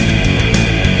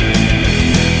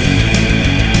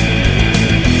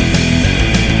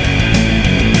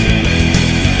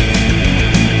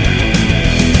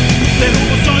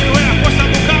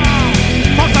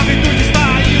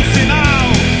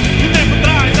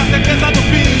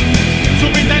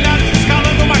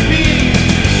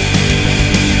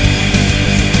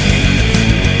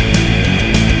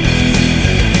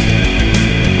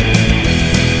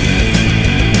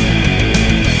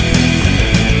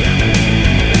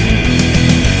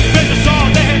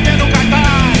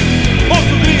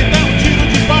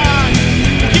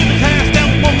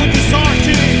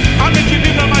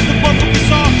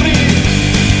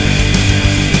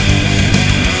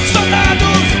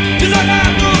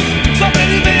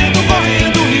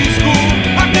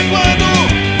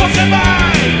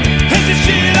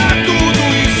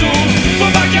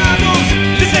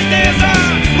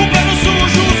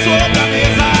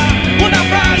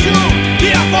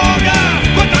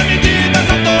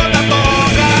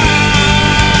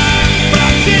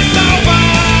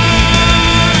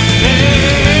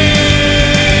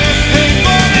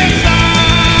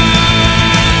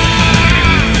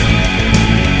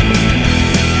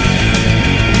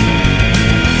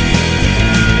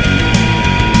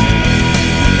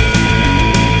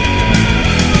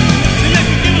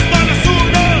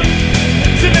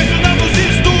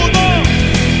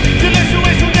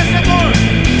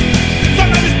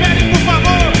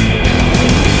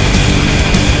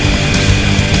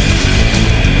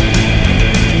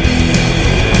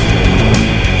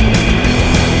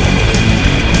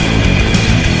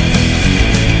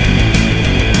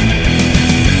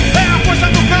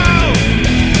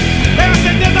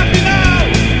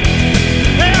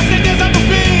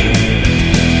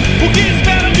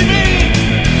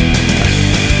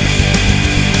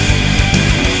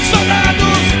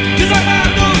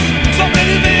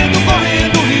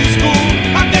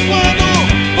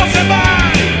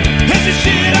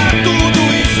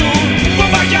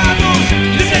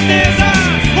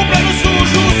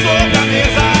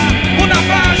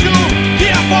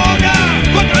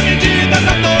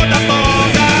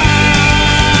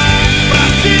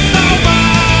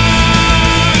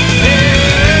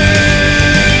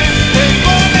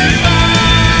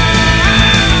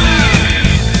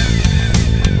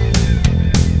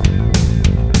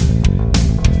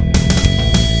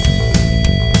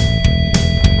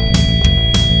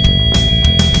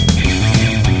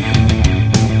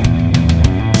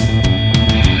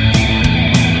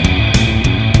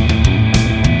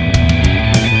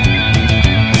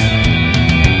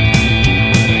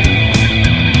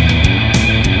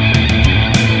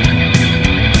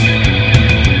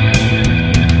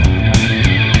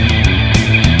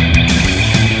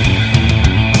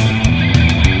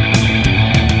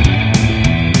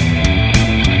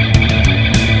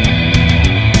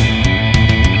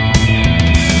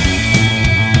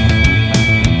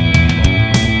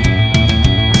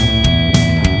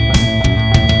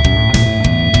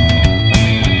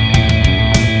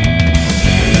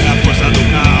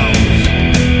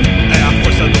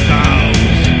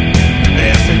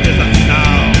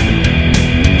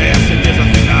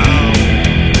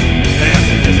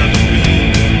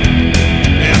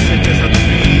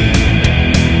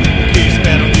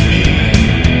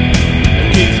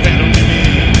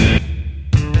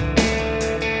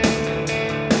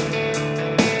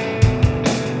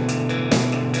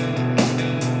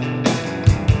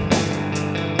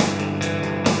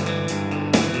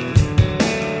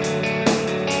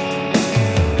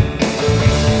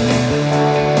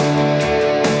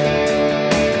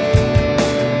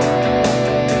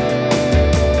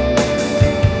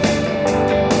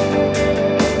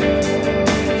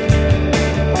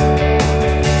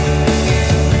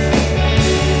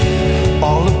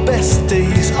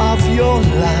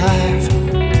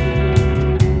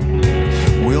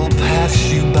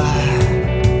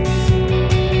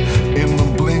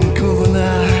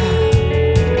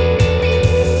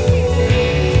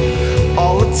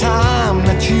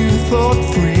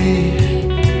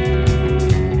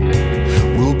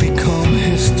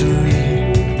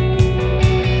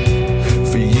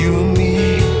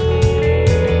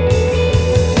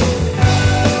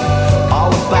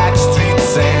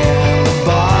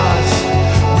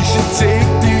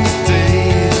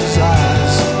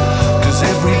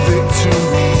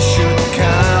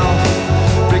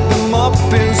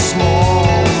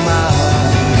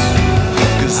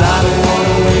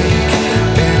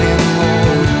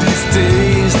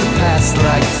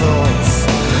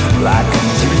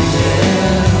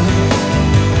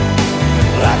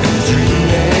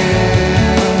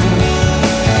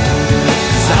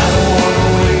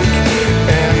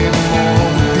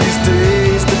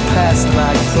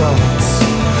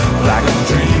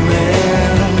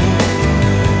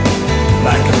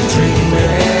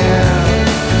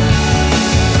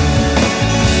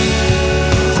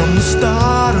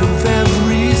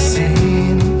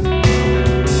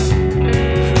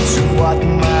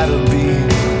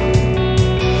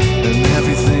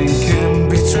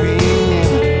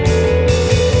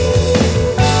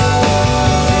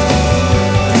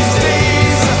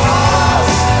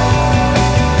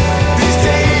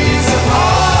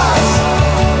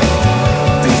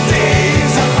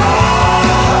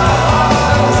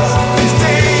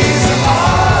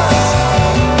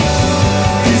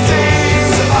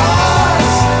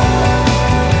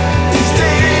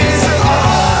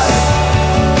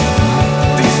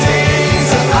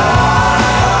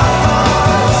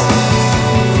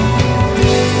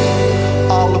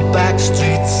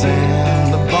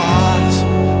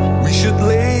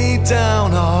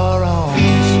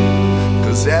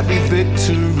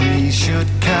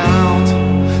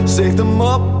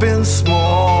 up in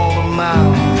small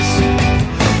amounts.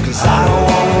 'Cause I don't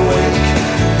wanna wake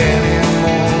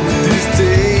anymore. These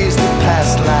days that pass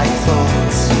like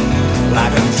thoughts,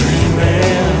 like I'm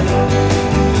dreaming,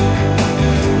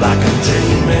 like I'm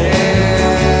dreaming.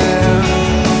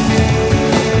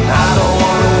 I don't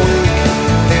wanna wake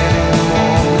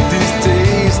anymore. These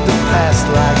days that pass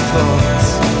like thoughts,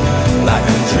 like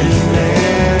I'm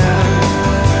dreaming,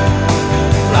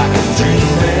 like I'm dreaming.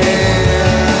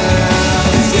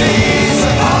 These days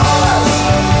are ours.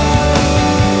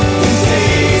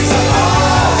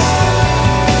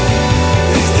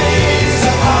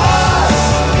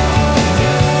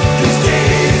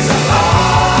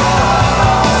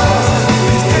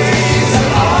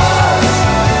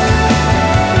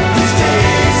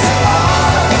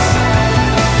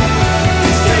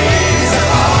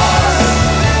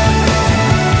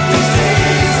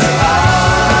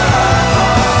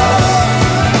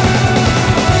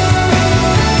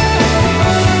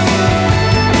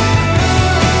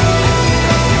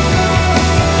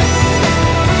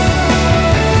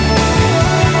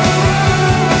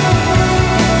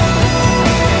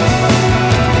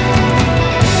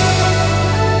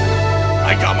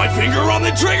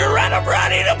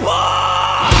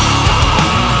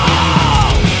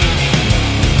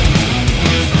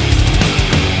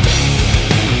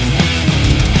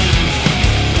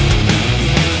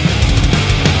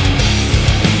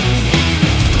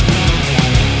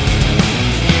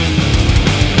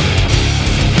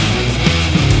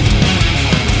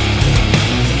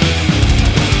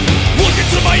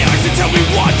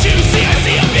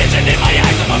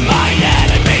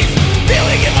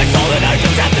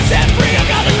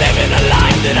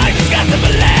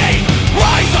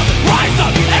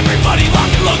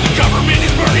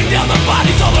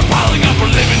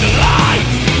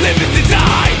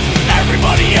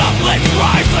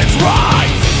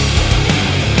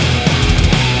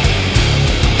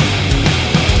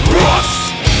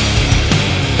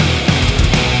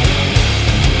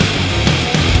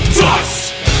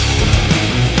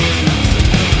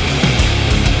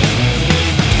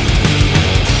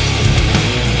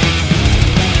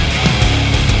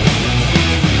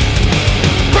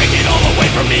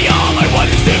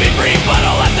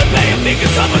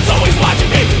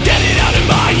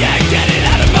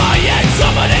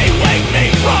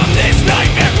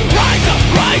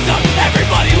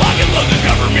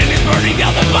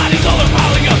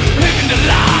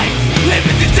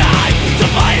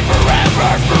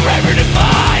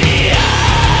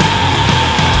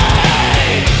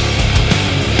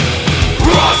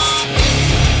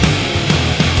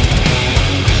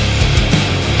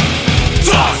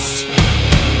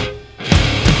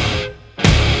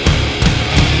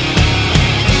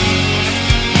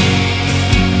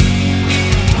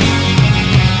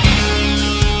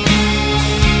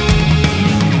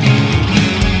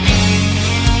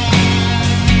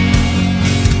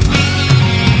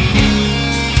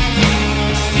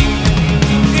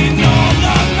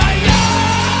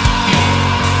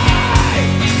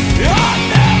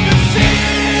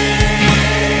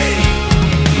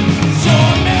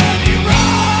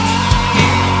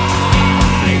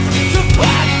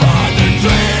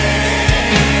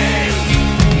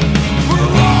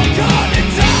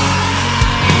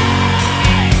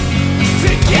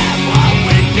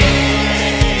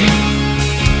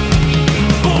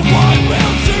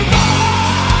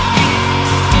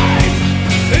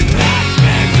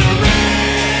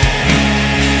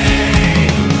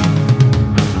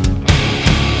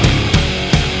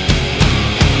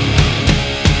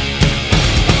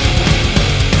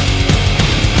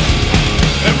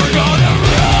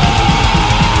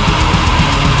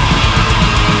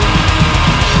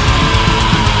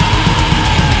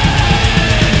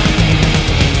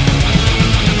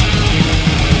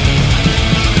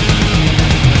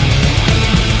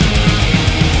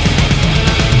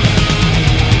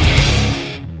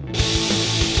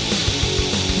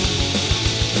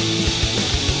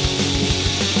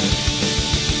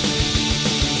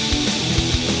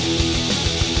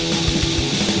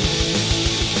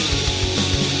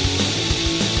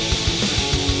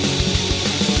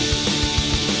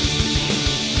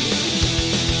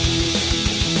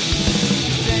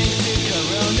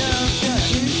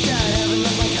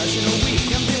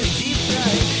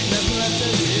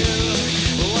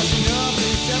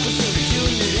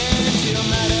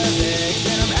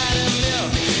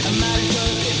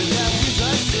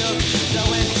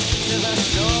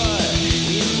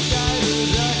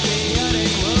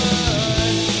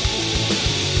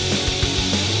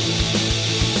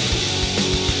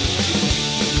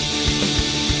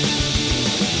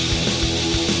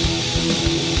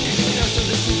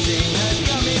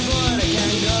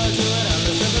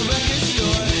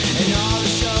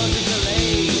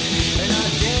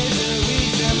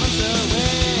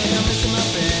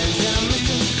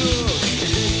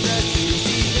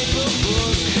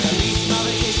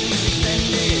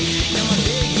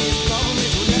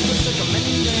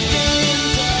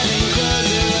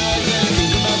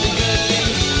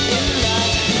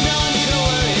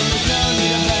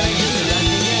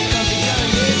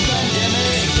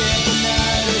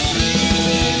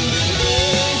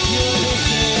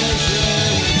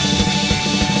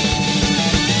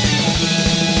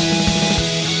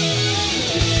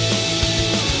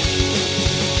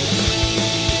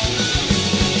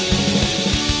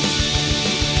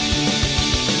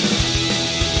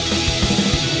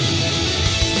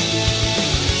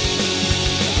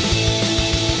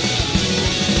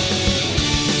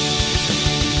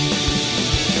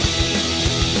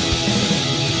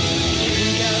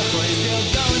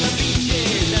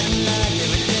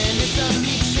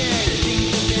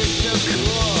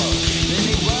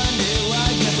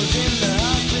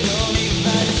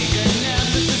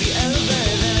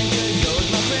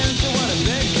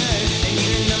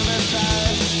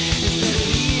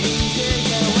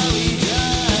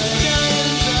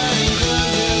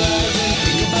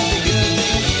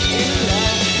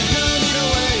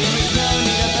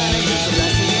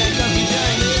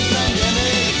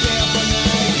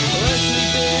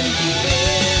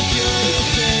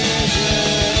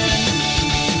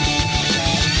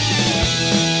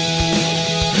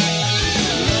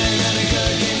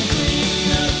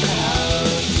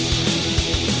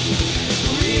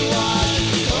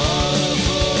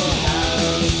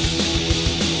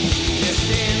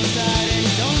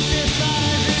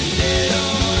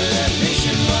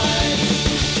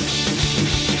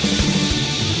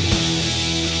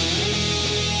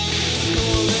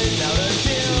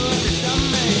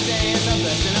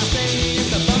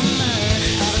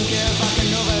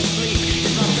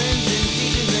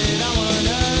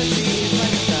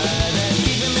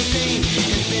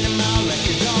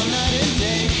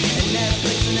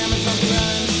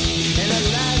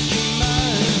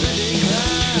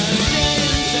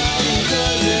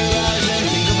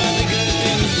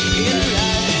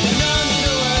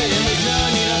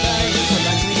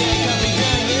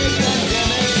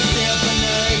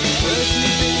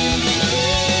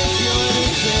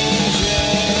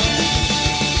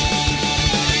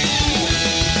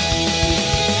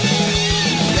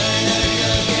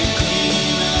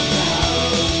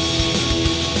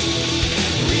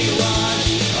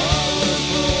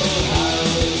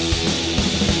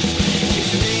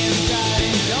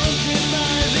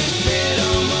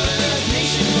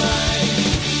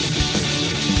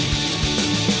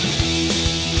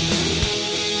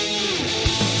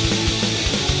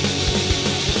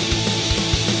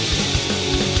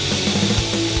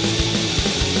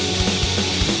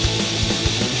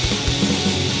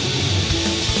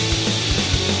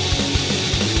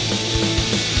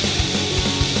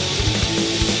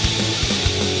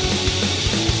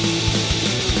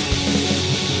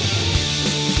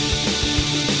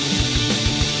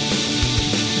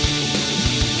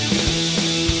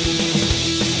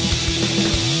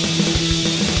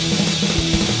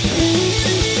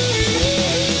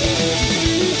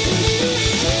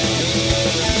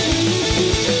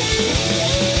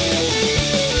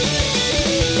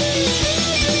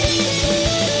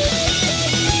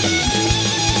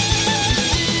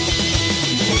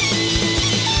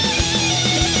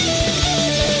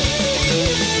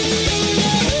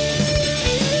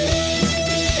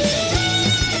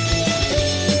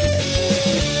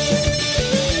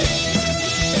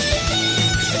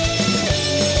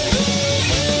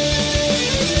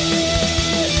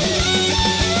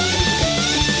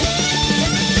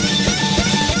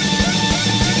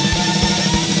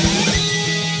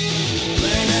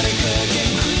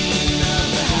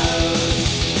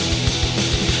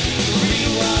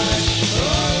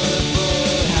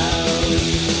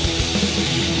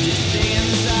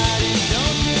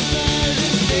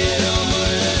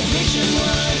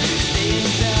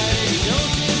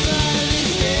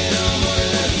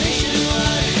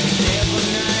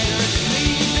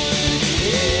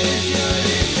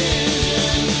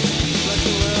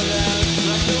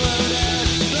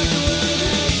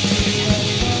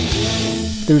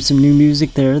 there's some new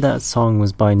music there. That song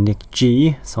was by Nick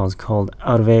G. The song's called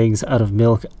Out of Eggs, Out of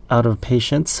Milk, Out of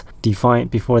Patience.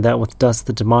 Defiant before that with Dust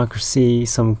the Democracy.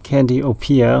 Some Candy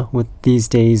Opia with These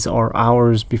Days Are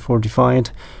Ours before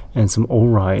Defiant. And some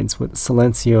O-Rides with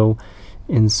Silencio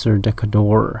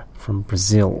Ensurdecador from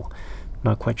Brazil.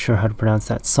 Not quite sure how to pronounce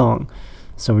that song.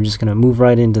 So we're just going to move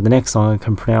right into the next song I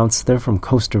can pronounce. They're from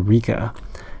Costa Rica.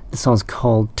 The song's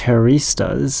called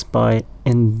Terroristas by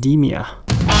Endemia.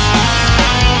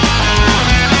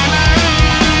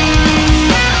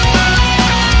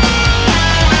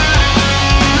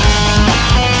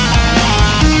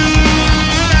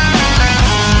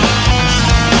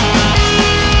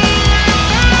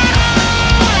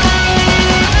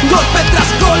 Golpe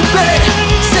tras golpe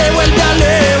se vuelve a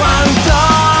levantar.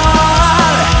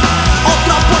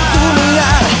 Otra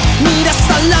oportunidad, miras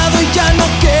al lado y ya no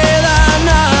queda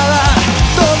nada.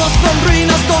 Todos son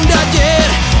ruinas donde ayer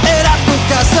era tu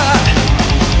casa.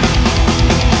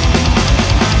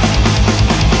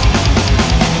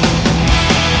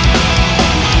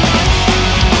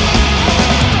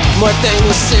 Muerte y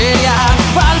miseria,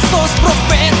 falsos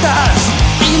profetas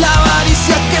y la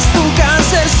avaricia que es un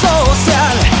cáncer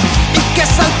social y que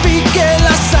salpique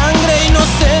la sangre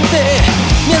inocente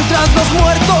mientras los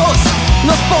muertos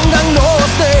nos pongan los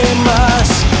demás.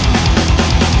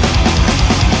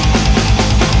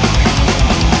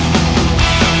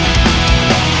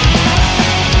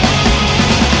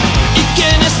 ¿Y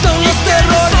quiénes son los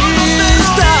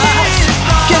terroristas?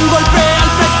 ¿Quién golpea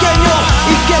al pequeño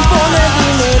y quién pone el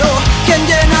dinero? ¿Quién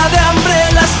llena de hambre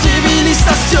las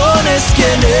civilizaciones?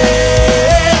 ¿Quién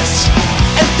es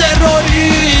el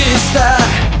terrorista?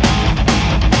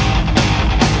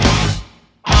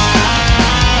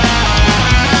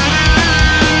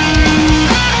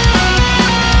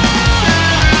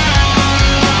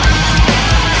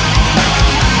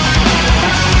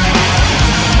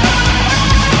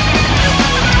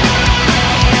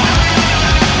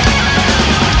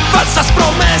 Falsas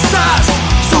promesas,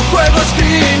 su juego es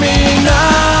criminal.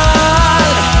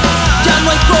 Ya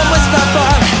no hay cómo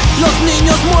escapar, los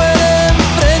niños mueren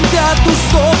frente a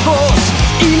tus ojos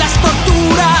y las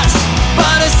torturas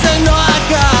parecen no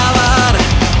acabar.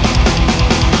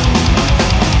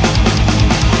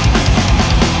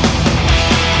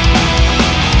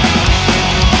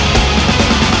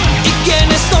 ¿Y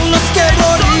quiénes son los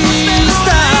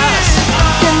terroristas?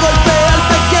 ¿Quién golpea al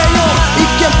pequeño y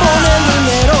quién pone el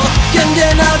dinero? ¿Quién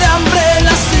llena de hambre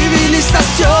las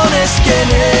civilizaciones? ¿Quién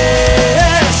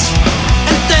es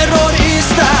el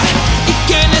terrorista? ¿Y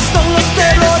quiénes son los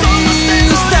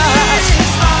terroristas?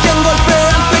 ¿Quién golpea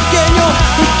al pequeño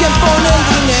y quién pone el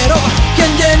dinero?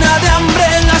 ¿Quién llena de hambre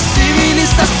las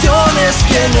civilizaciones?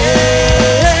 ¿Quién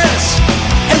es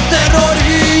el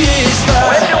terrorista?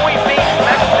 When do we beat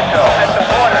Mexico at the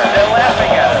border? They're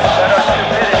laughing at us at our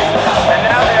stupidity. And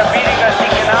now they're beating us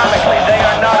economically. They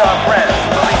are not our friends,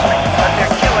 believe me. But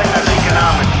they're killing us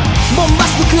economically.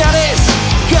 Bombas nucleares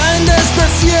caen desde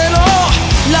el cielo.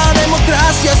 La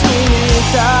democracia es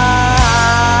militar.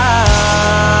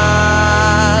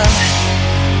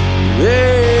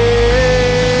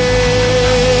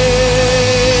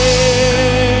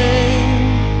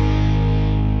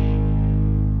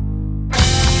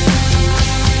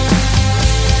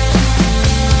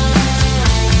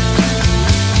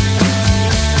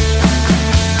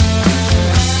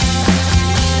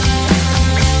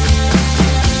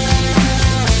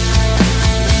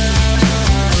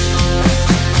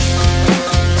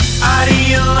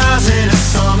 Idealizing a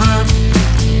summer,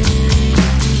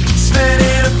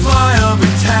 spending a flyover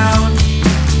town,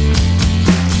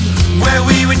 where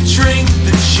we would drink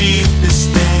the cheapest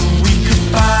thing we could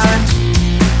find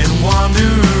and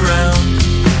wander around.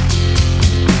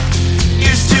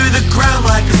 Ears to the ground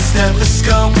like a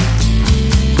stethoscope,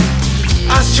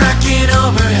 I was tracking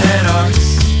overhead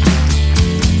arcs,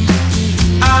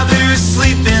 either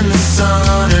asleep in the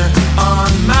sun or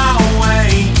on my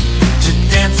way to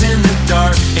dance in the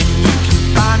dark. And you can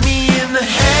find me in the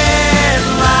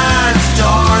headlines,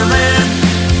 darling,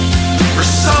 or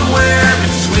somewhere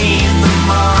between the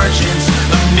margins.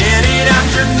 A minute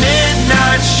after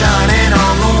midnight, shining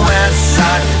on the west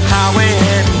side highway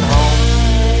heading home.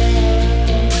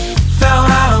 Fell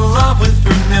out of love with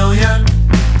familiar,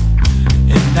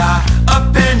 and I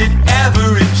upended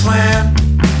every plan.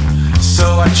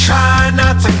 So I try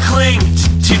not to cling to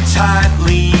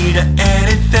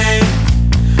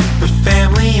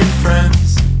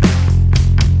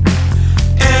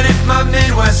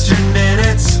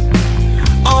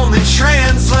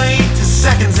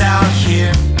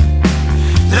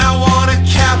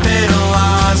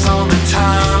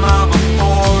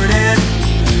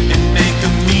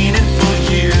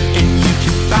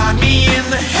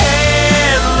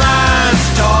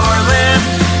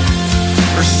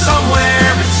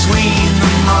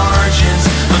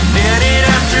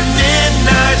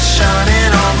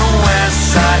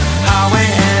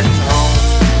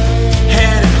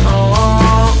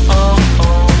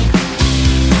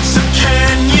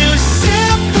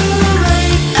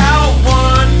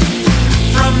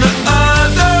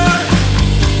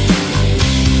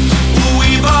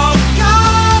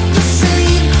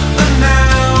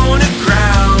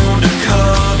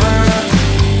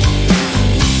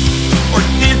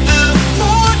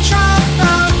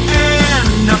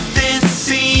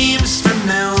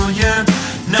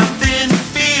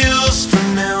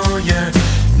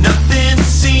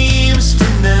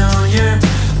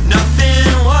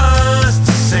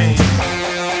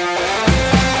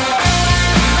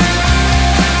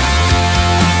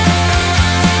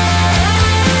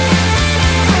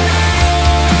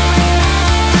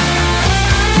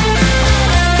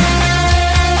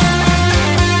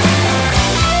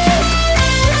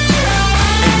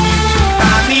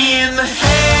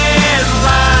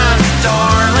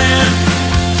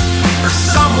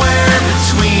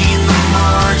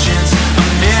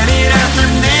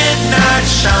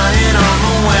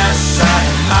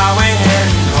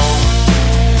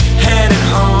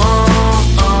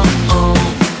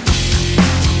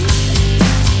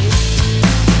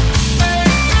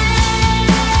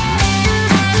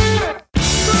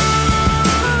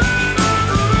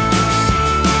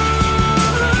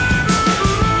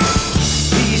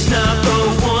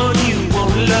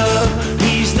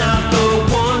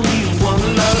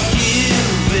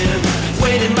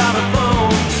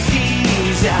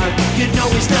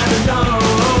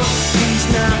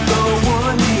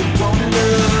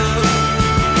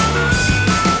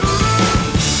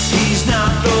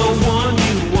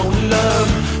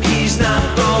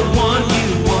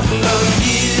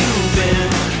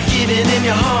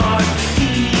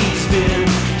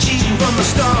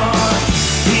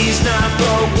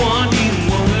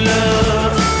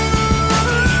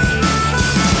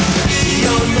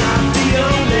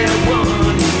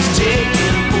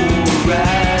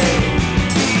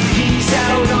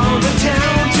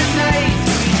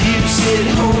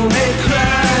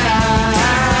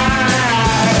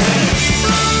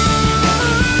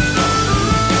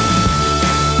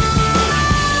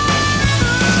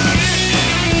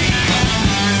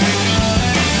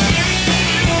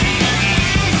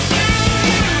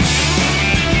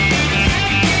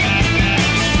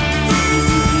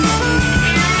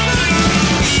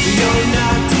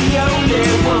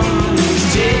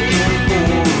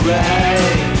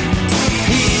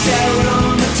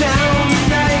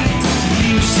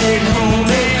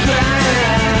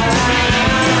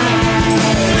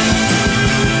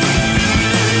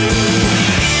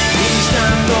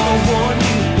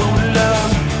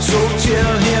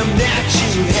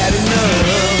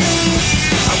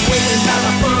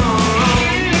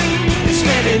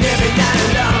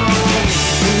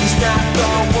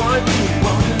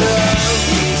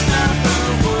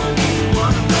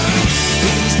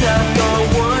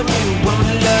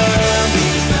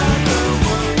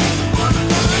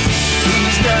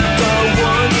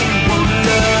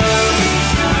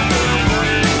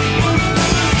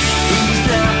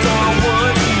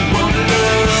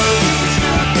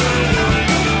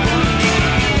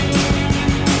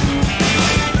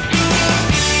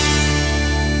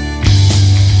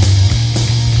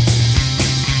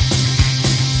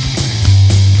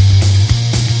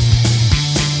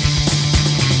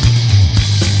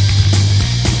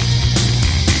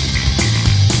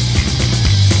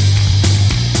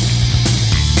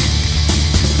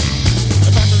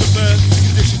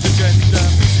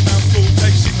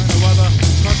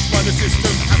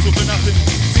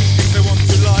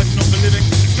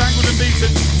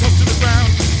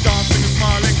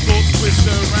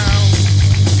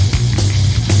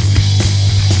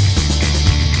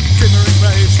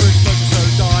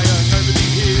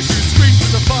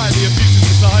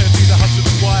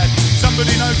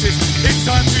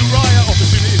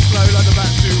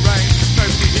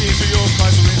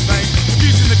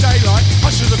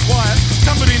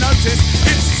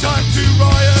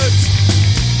riot.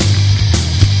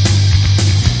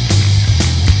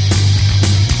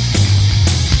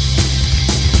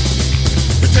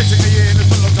 Protecting me in as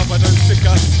I'm locked up, I don't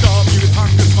sticker. Starve you with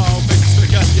hunger, smile, make you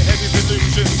flicker. Your head is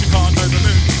illusions, you can't know the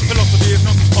moon. Philosophy is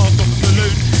nonsense passed on the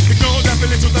saloon. Ignore that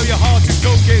belittle though your heart is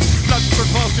talking. Blood from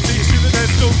past can be issue that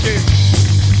they're stalking.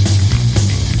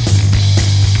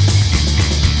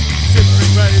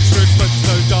 Simmering rage for exposure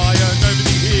so dire.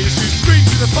 Nobody hears you scream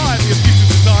to the fire. The abuse of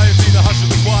society, the hush of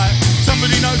the quiet.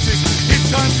 Somebody notice, it's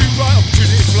time to write.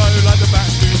 Opportunities flow like the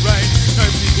bats do rain.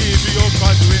 Nobody hears you, your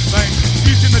cries are in vain.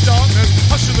 Peace in the darkness,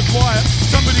 hush of the quiet.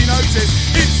 Somebody notice,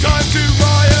 it's time to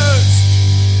riot.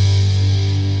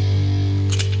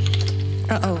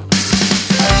 Uh-oh.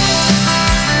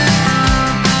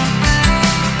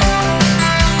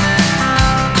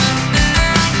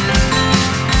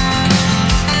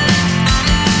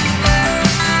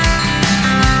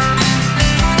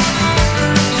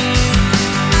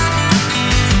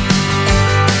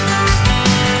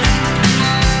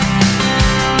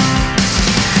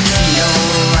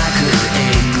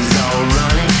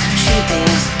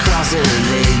 Her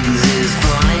legs is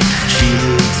funny. She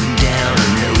looks down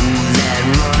and knows that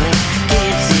running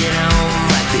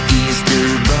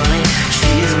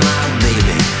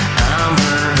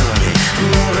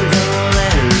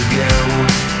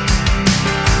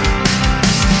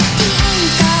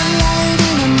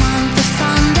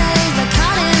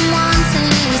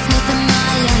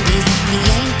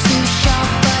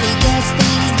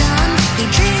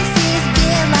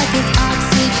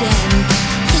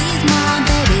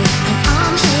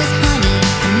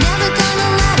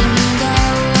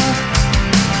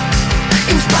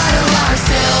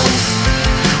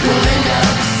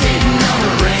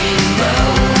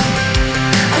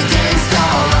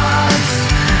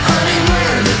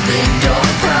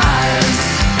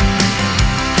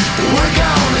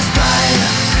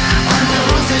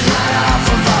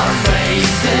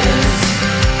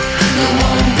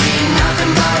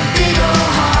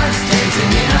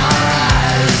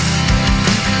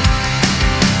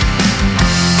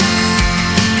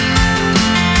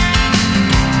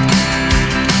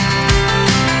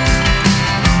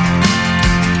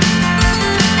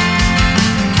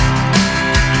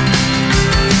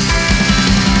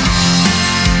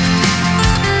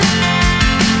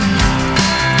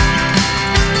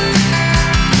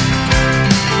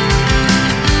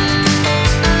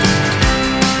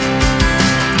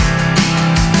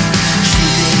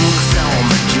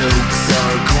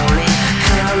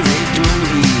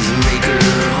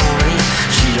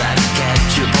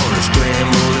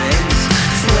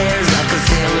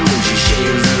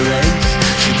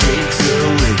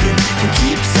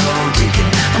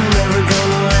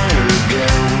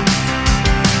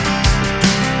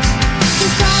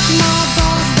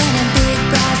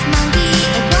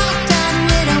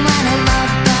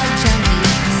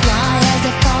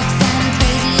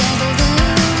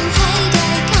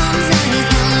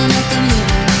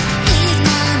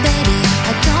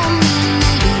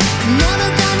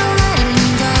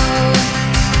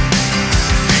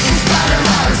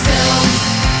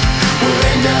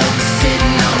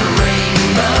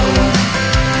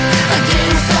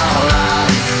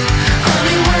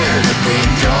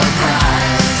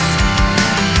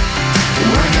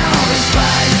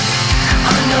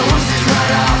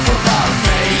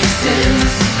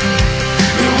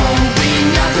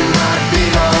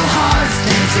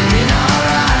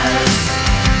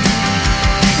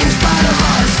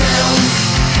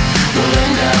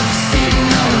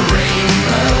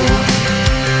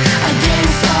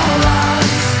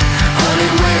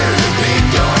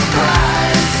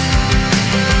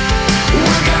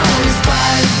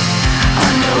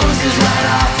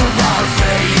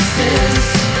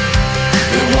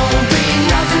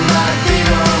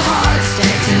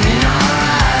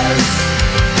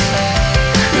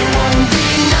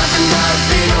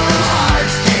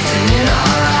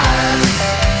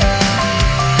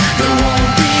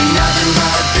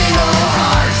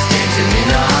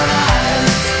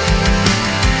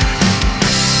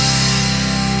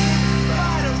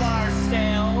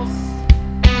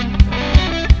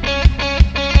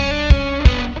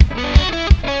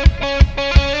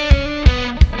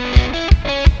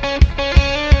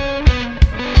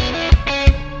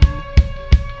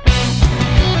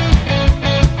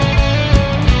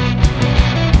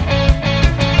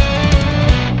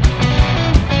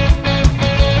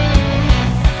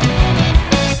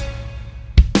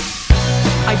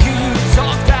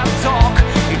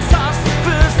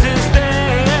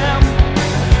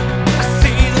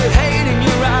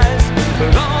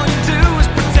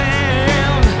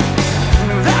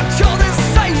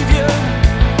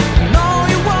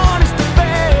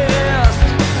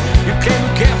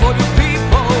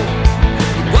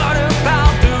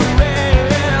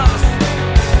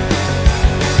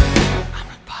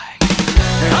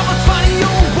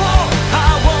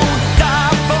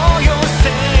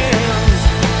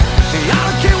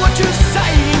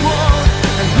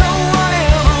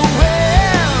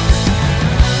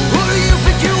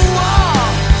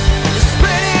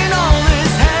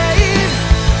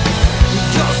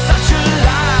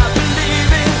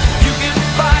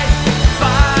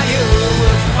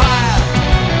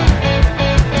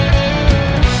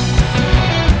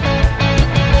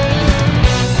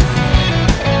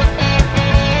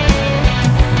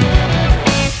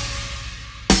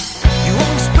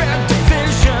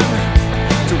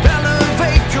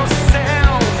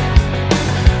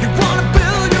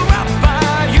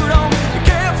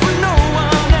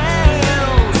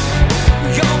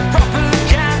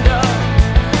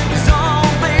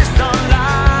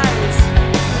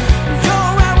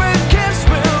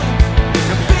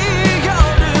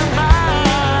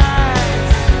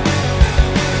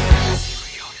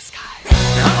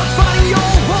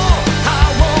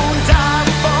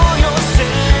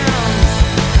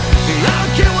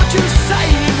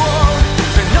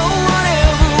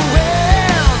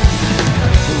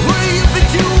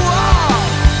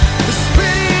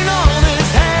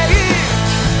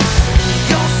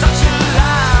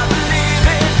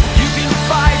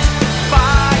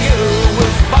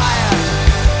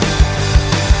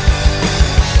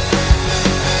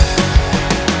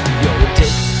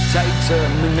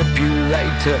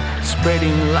tormentor,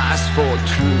 spreading lies for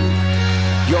truth.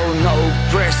 You're no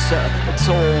oppressor, a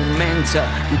tormentor.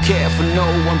 You care for no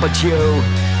one but you.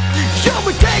 You're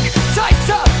a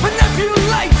dictator,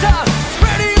 manipulator,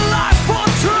 spreading lies for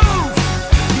truth.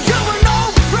 You're an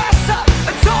oppressor, a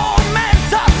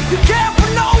tormentor. You care for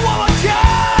no one but you.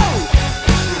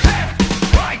 Left,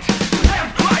 right,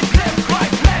 left, right, left,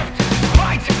 right, left,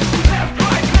 right, left,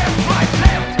 right, left, right,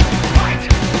 left, right, left,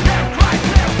 right,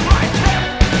 left, right, left,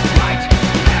 right,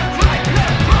 left, right,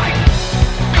 left, right.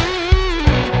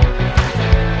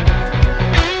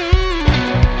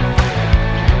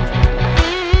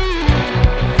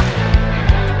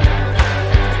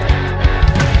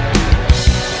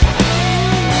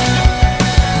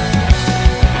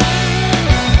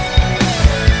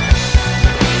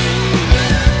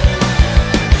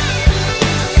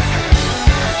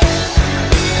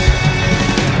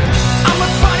 I'm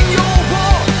not fighting your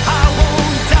war, I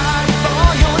won't die for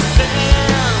your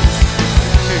sins.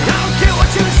 I don't care what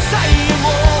you say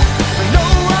anymore, no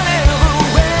one ever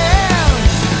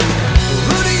wins.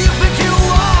 Who do you think you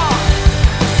are,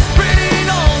 spreading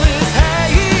all this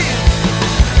hate?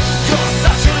 You're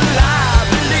such a lie,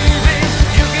 believing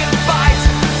you can fight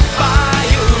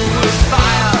fire with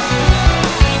fire,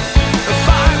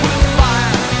 fire with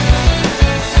fire,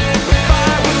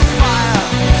 fire with fire.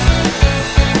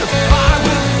 Fire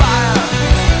with fire.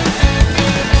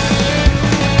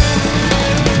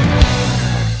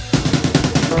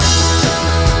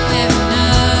 Every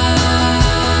night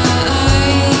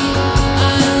I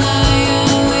lie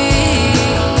awake.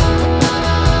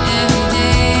 Every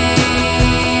day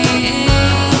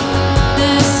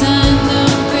the sun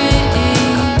don't break.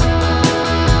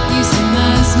 You say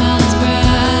my smile is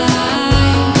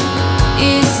bright.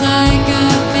 It's like a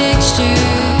fixture.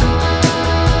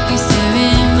 You stare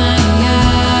in my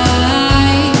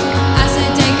eye. I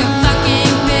said take a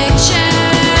fucking picture.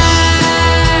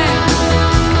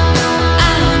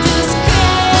 I'm just crazy.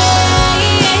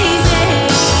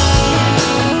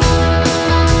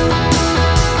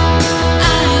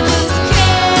 I'm just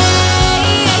crazy.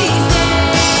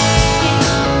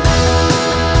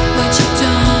 What you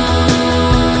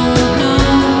don't know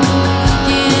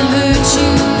can hurt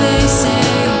you, they say.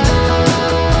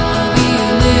 I'll be a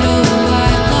little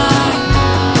white lie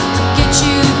to get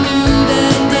you through the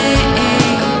day.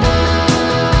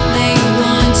 They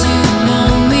want to know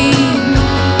me.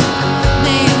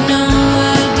 They have no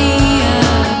idea.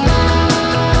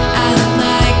 I look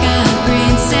like a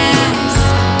princess,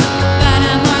 but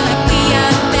I'm more like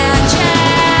Cleopatra.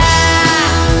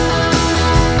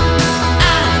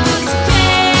 I'm just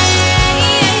crazy.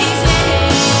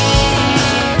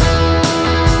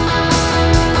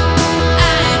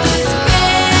 I'm just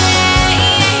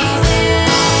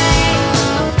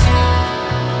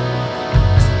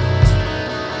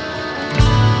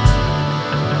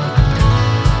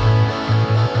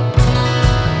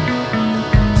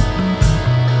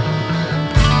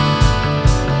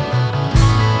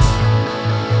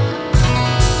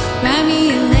Write me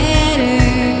a letter.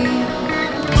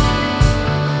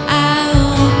 I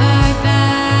won't write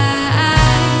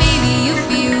back. Maybe you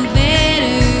feel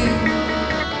better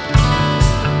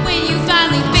when you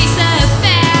finally face the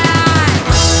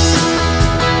facts.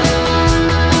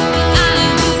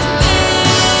 I'm just crazy. I'm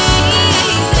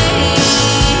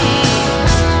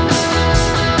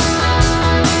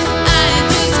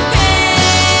just crazy.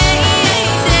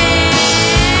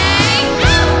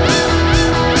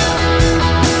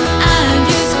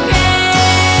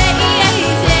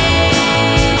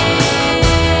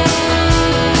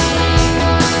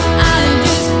 I'm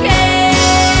just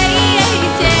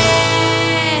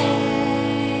crazy.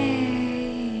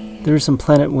 There were some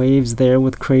Planet Waves there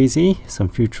with Crazy, some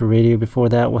Future Radio before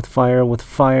that with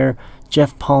Fire,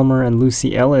 Jeff Palmer and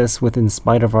Lucy Ellis with In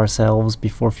Spite of Ourselves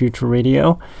before Future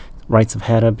Radio, Rights of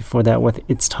Hedda before that with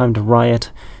It's Time to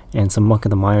Riot, and some Muck of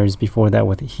the Myers before that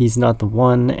with He's Not the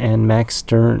One, and Max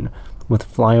Stern with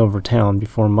Fly Over Town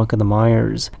before Muck of the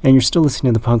Myers. And you're still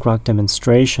listening to the Punk Rock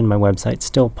Demonstration. My website,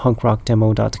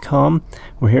 stillpunkrockdemo.com.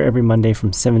 We're here every Monday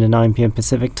from 7 to 9 p.m.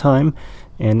 Pacific Time,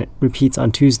 and it repeats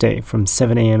on Tuesday from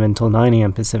 7 a.m. until 9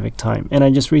 a.m. Pacific Time. And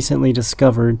I just recently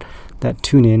discovered that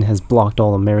TuneIn has blocked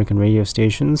all American radio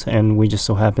stations, and we just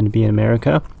so happen to be in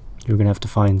America. You're going to have to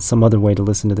find some other way to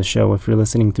listen to the show if you're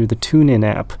listening through the TuneIn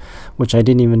app, which I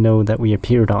didn't even know that we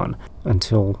appeared on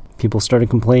until people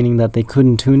started complaining that they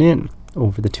couldn't tune in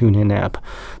over the TuneIn app.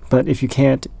 But if you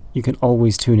can't, you can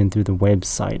always tune in through the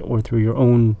website or through your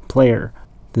own player.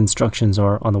 The instructions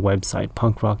are on the website,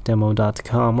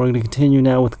 punkrockdemo.com. We're going to continue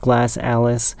now with Glass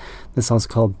Alice. This song's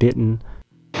called Bitten.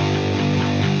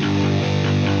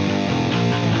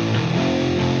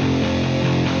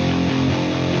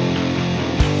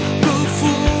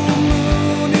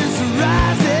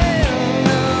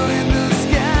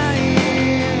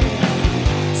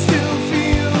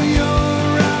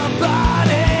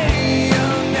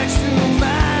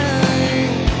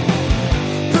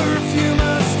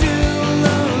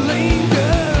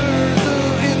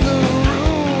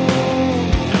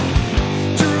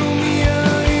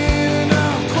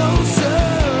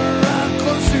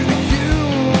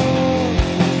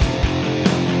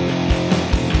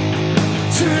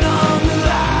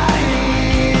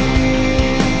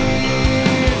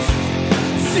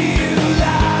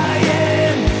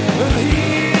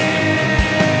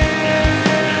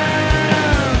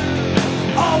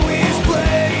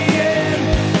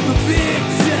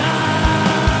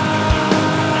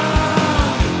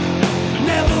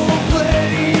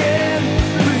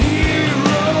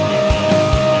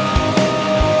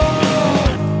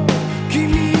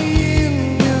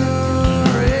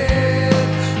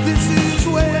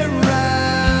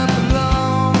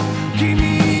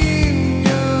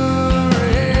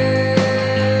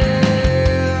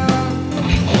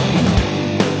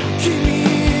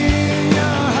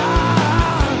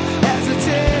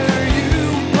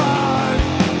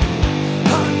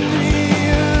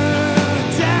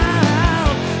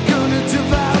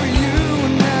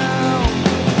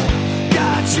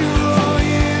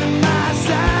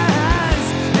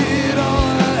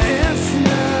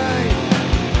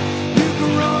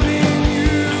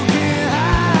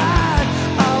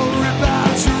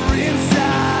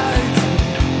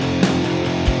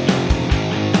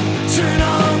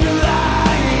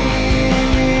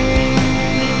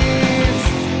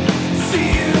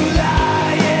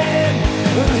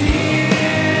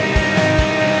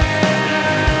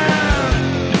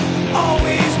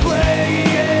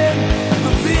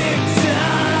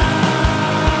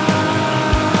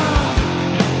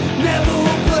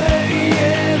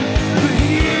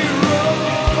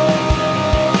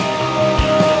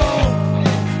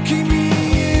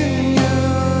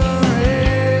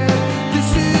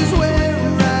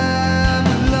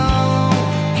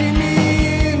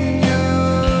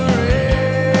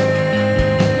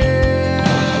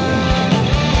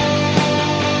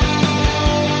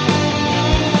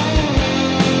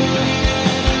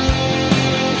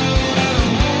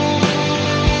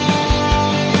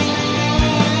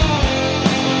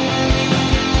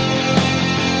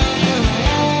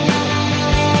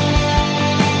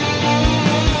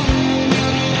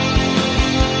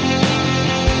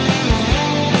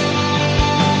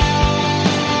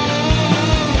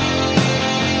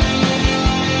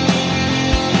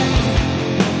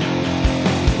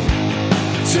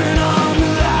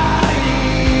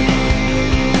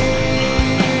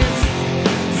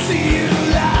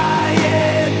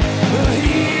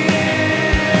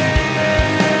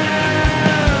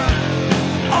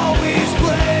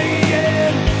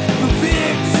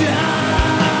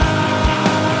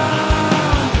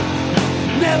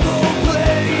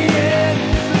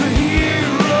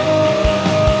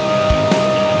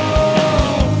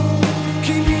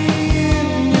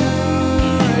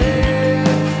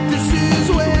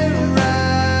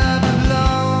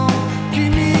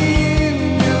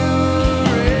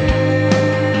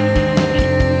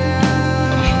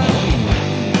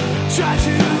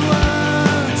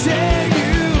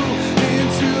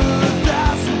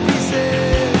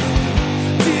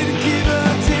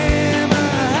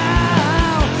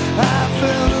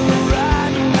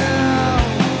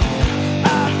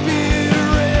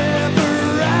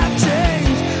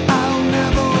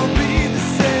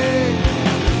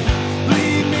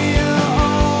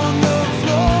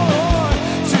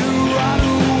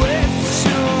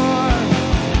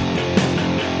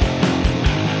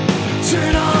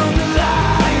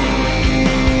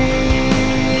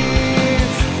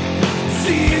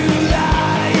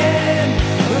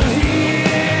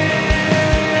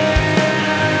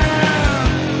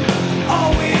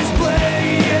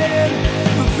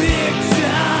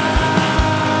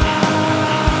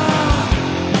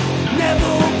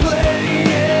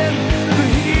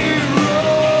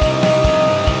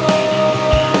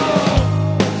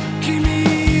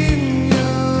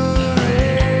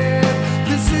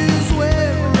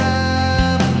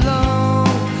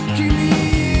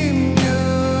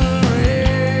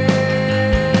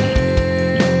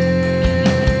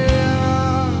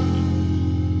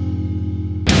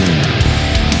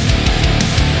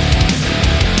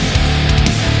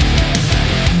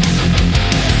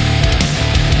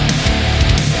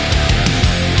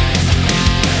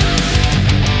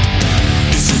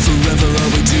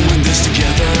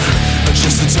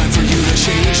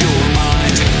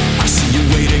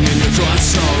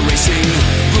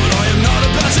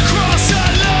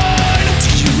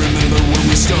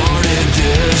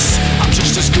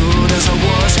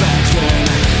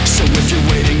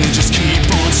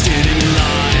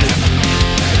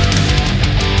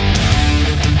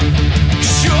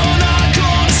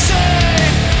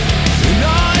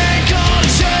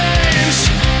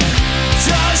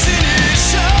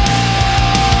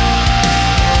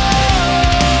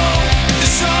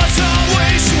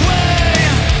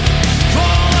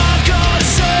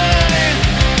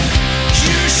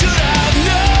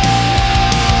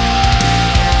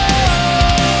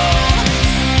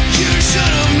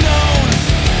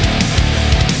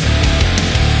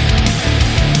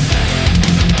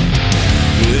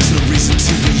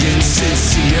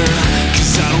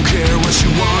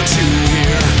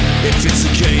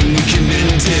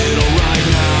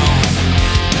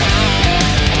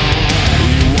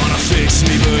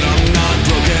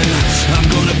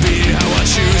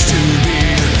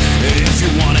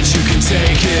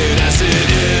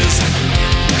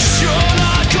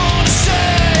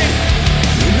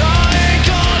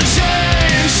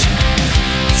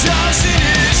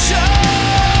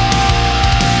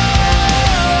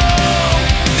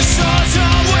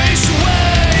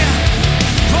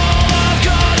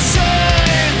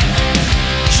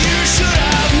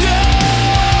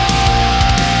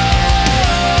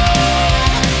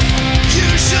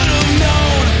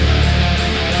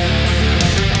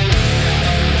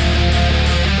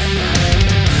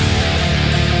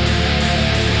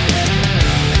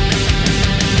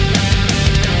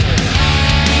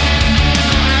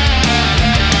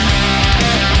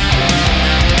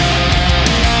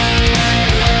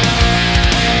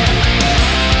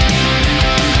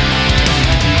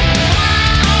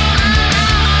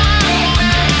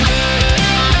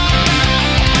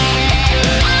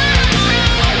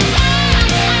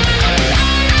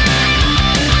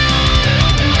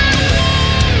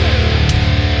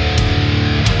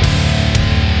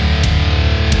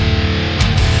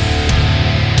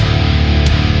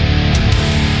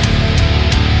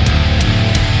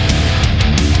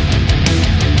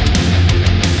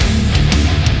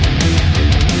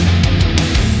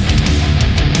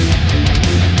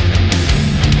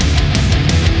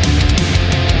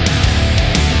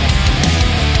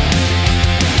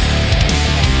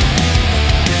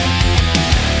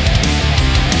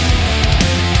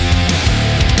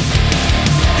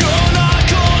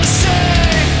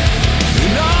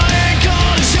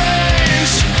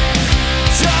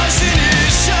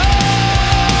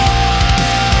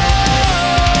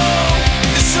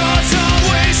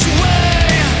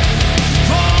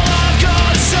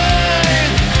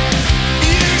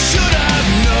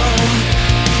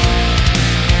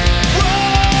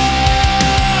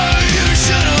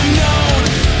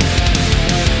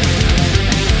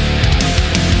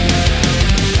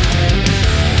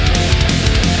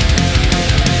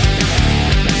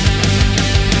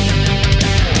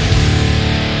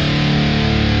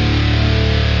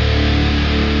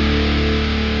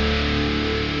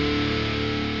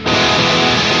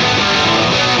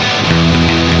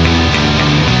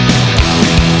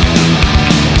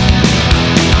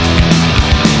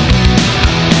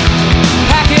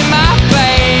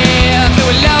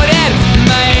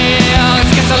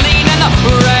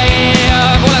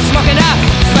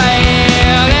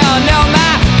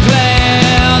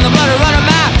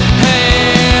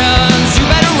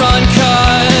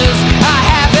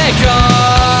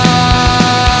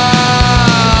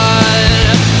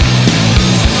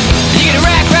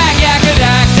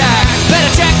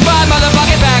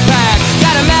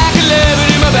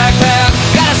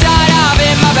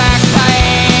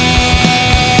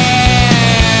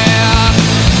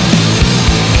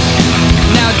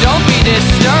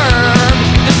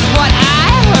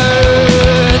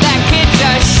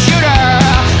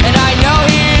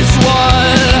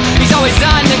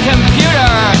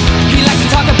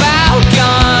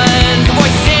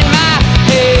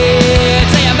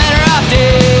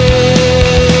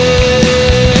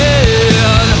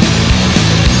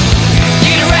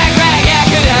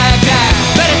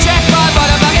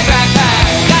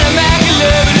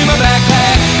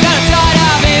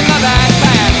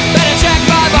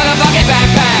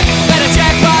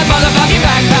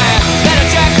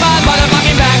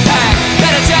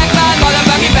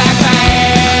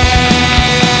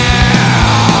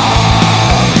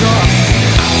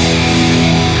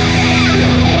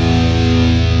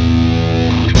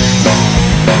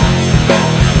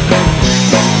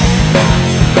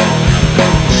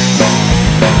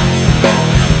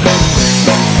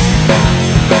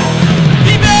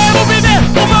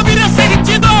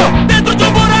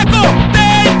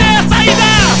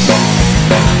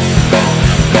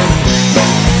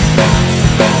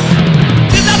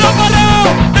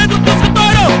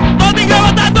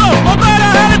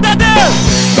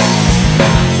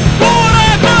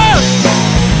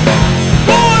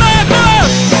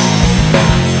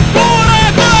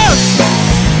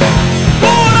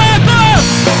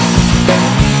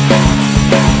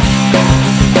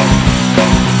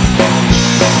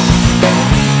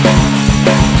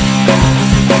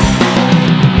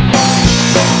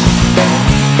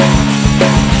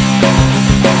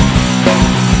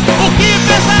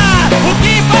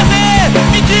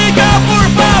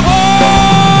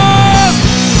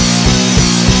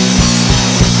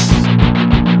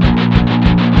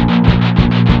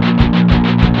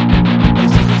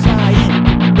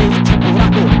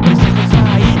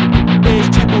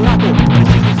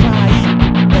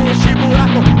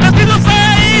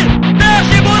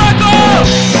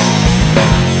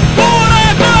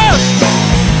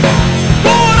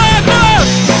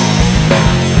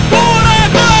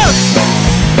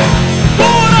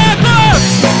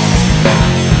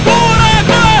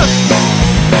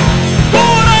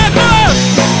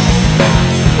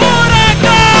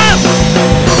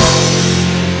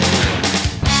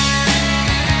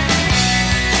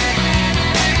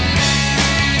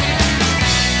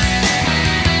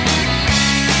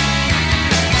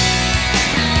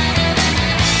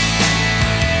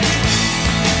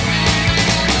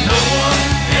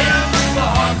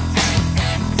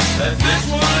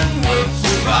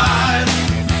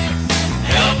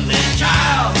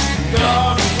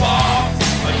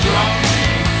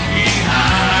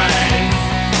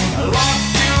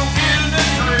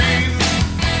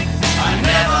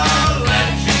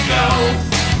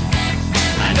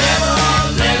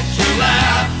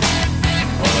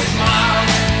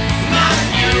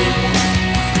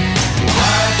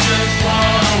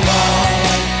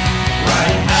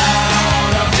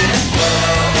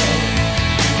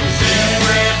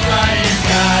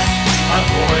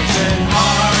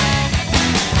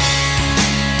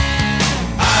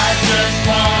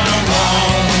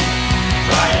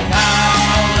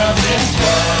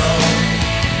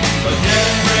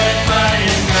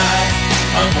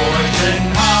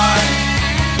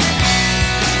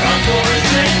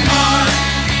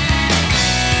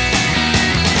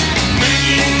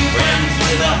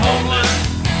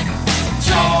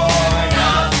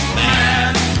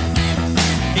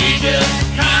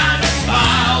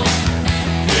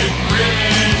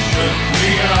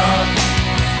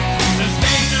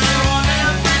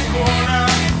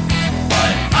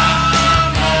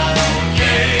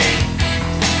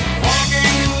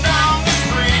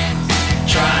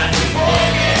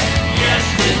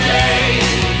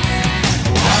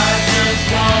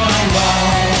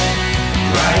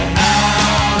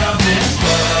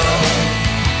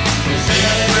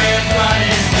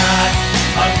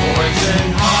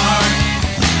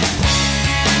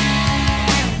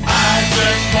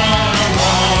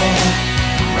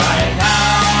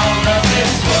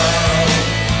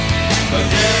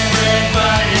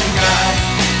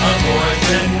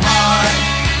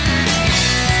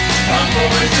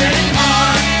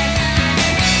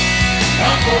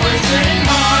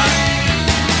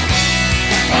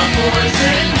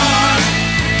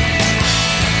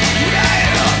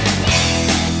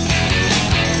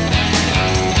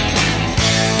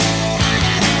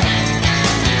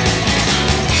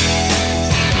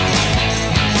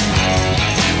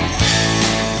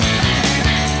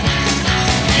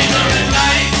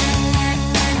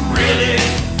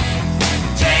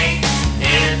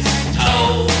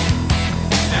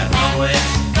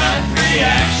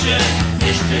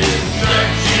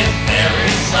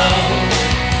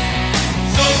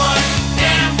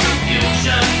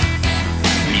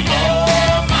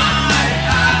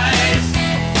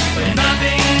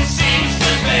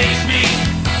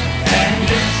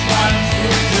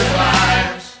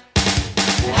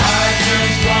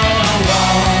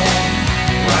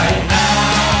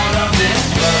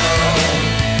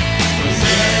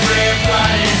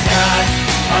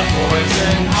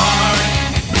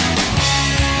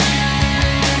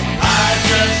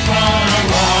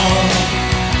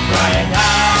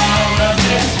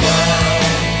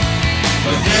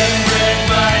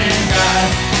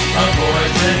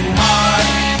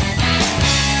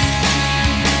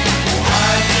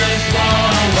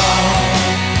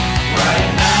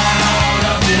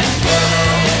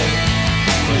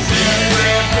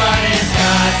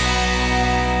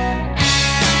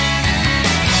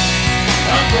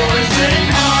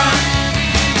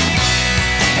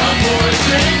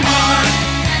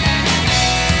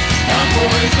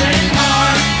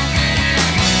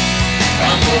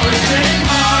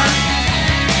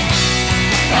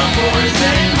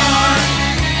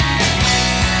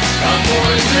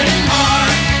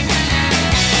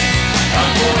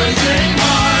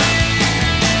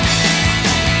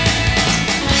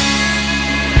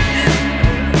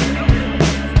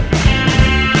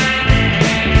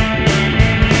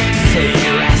 Say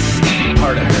your ass to be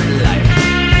part of her life,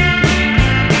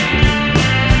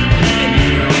 and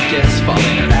you don't guess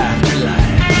falling her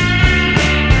afterlife.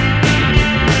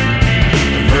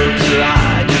 The verbs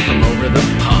lied from over the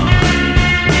pond,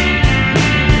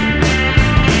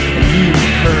 and you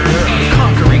and her are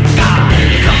conquering God.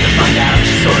 Come to find out,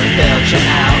 she sort of failed you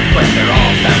out.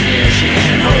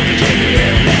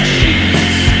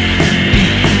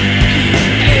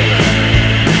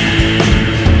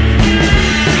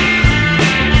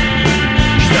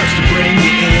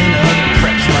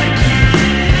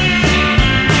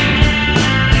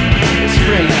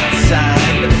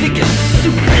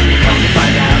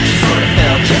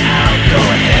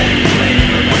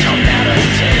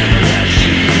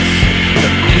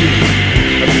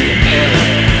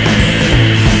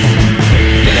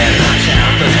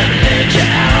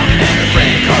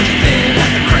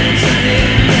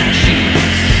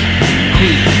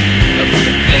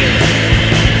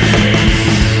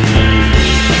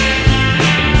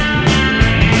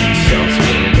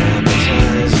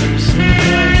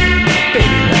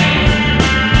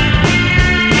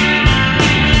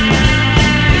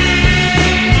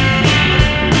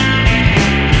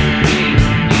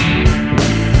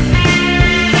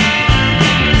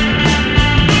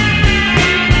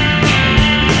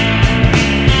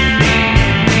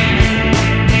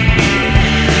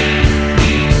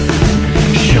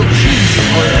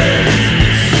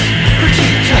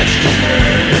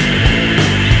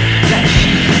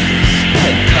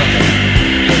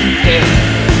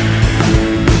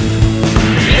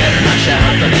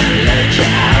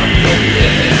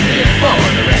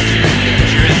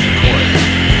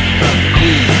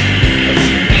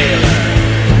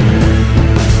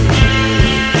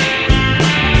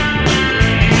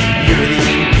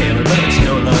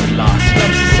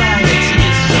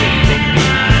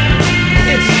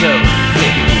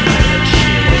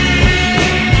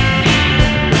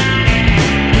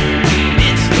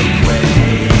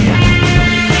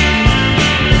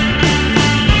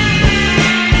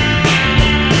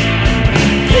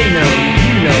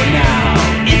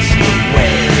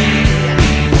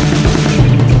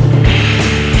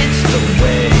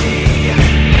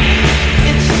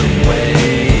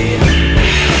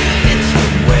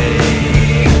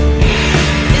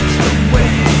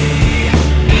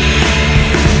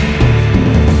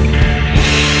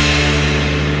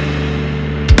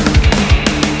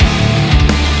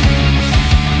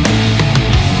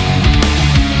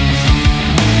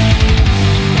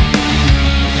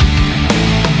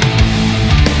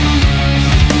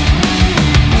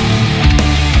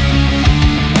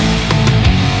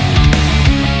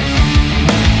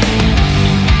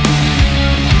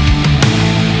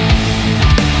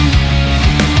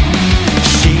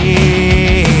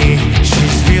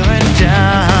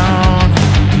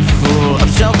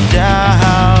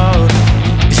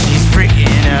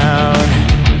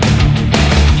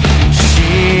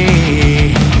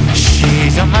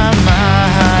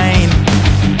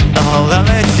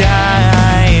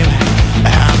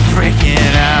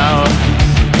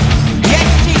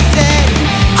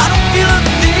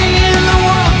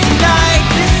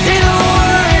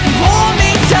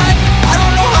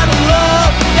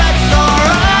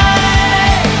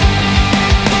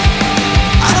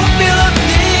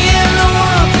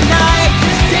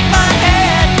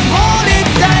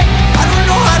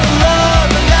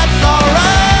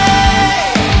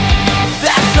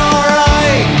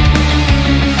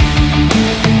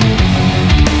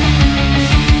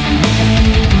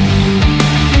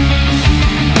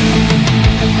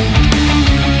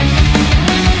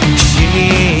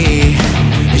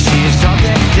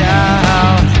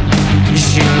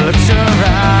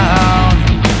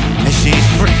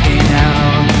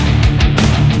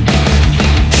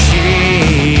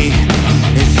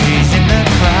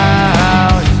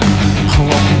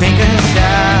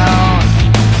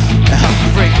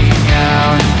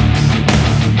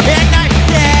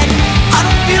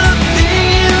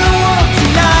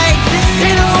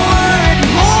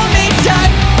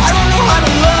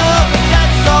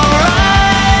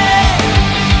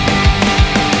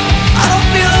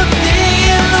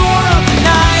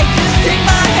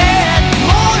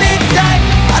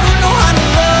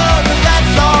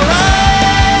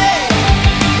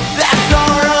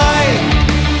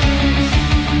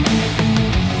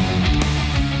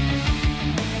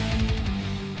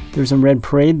 There's some Red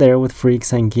Parade there with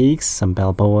Freaks and Geeks, some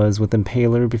Balboas with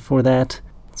Impaler before that.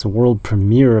 It's a world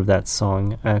premiere of that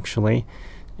song, actually,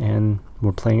 and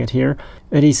we're playing it here.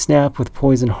 Eddie Snap with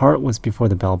Poison Heart was before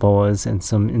the Balboas, and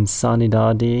some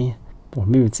Insanidade, or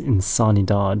maybe it's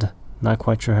Insanidad, not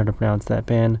quite sure how to pronounce that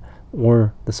band,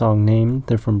 or the song name.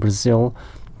 They're from Brazil.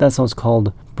 That song's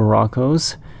called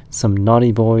Baracos. Some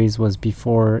Naughty Boys was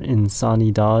before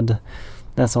Insanidad.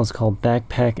 That song's called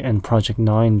Backpack, and Project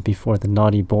 9 before the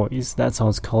Naughty Boys. That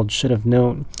song's called Should Have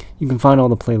Known. You can find all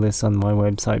the playlists on my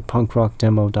website,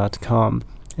 punkrockdemo.com,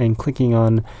 and clicking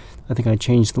on, I think I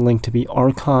changed the link to be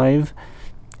archive,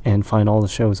 and find all the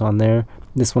shows on there.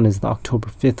 This one is the October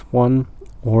 5th one,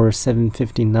 or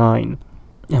 759.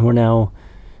 And we're now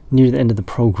near the end of the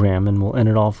program, and we'll end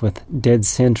it off with Dead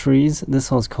Centuries. This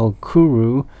song's called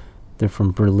Kuru. They're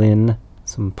from Berlin,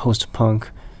 some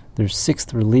post-punk. Their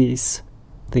 6th release.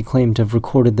 They claim to have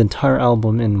recorded the entire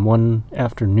album in one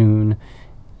afternoon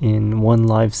in one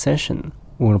live session.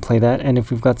 We're going to play that, and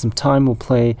if we've got some time, we'll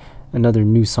play another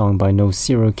new song by No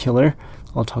Serial Killer.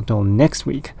 I'll talk to you all next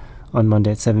week on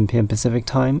Monday at 7 p.m. Pacific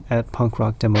Time at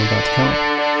punkrockdemo.com.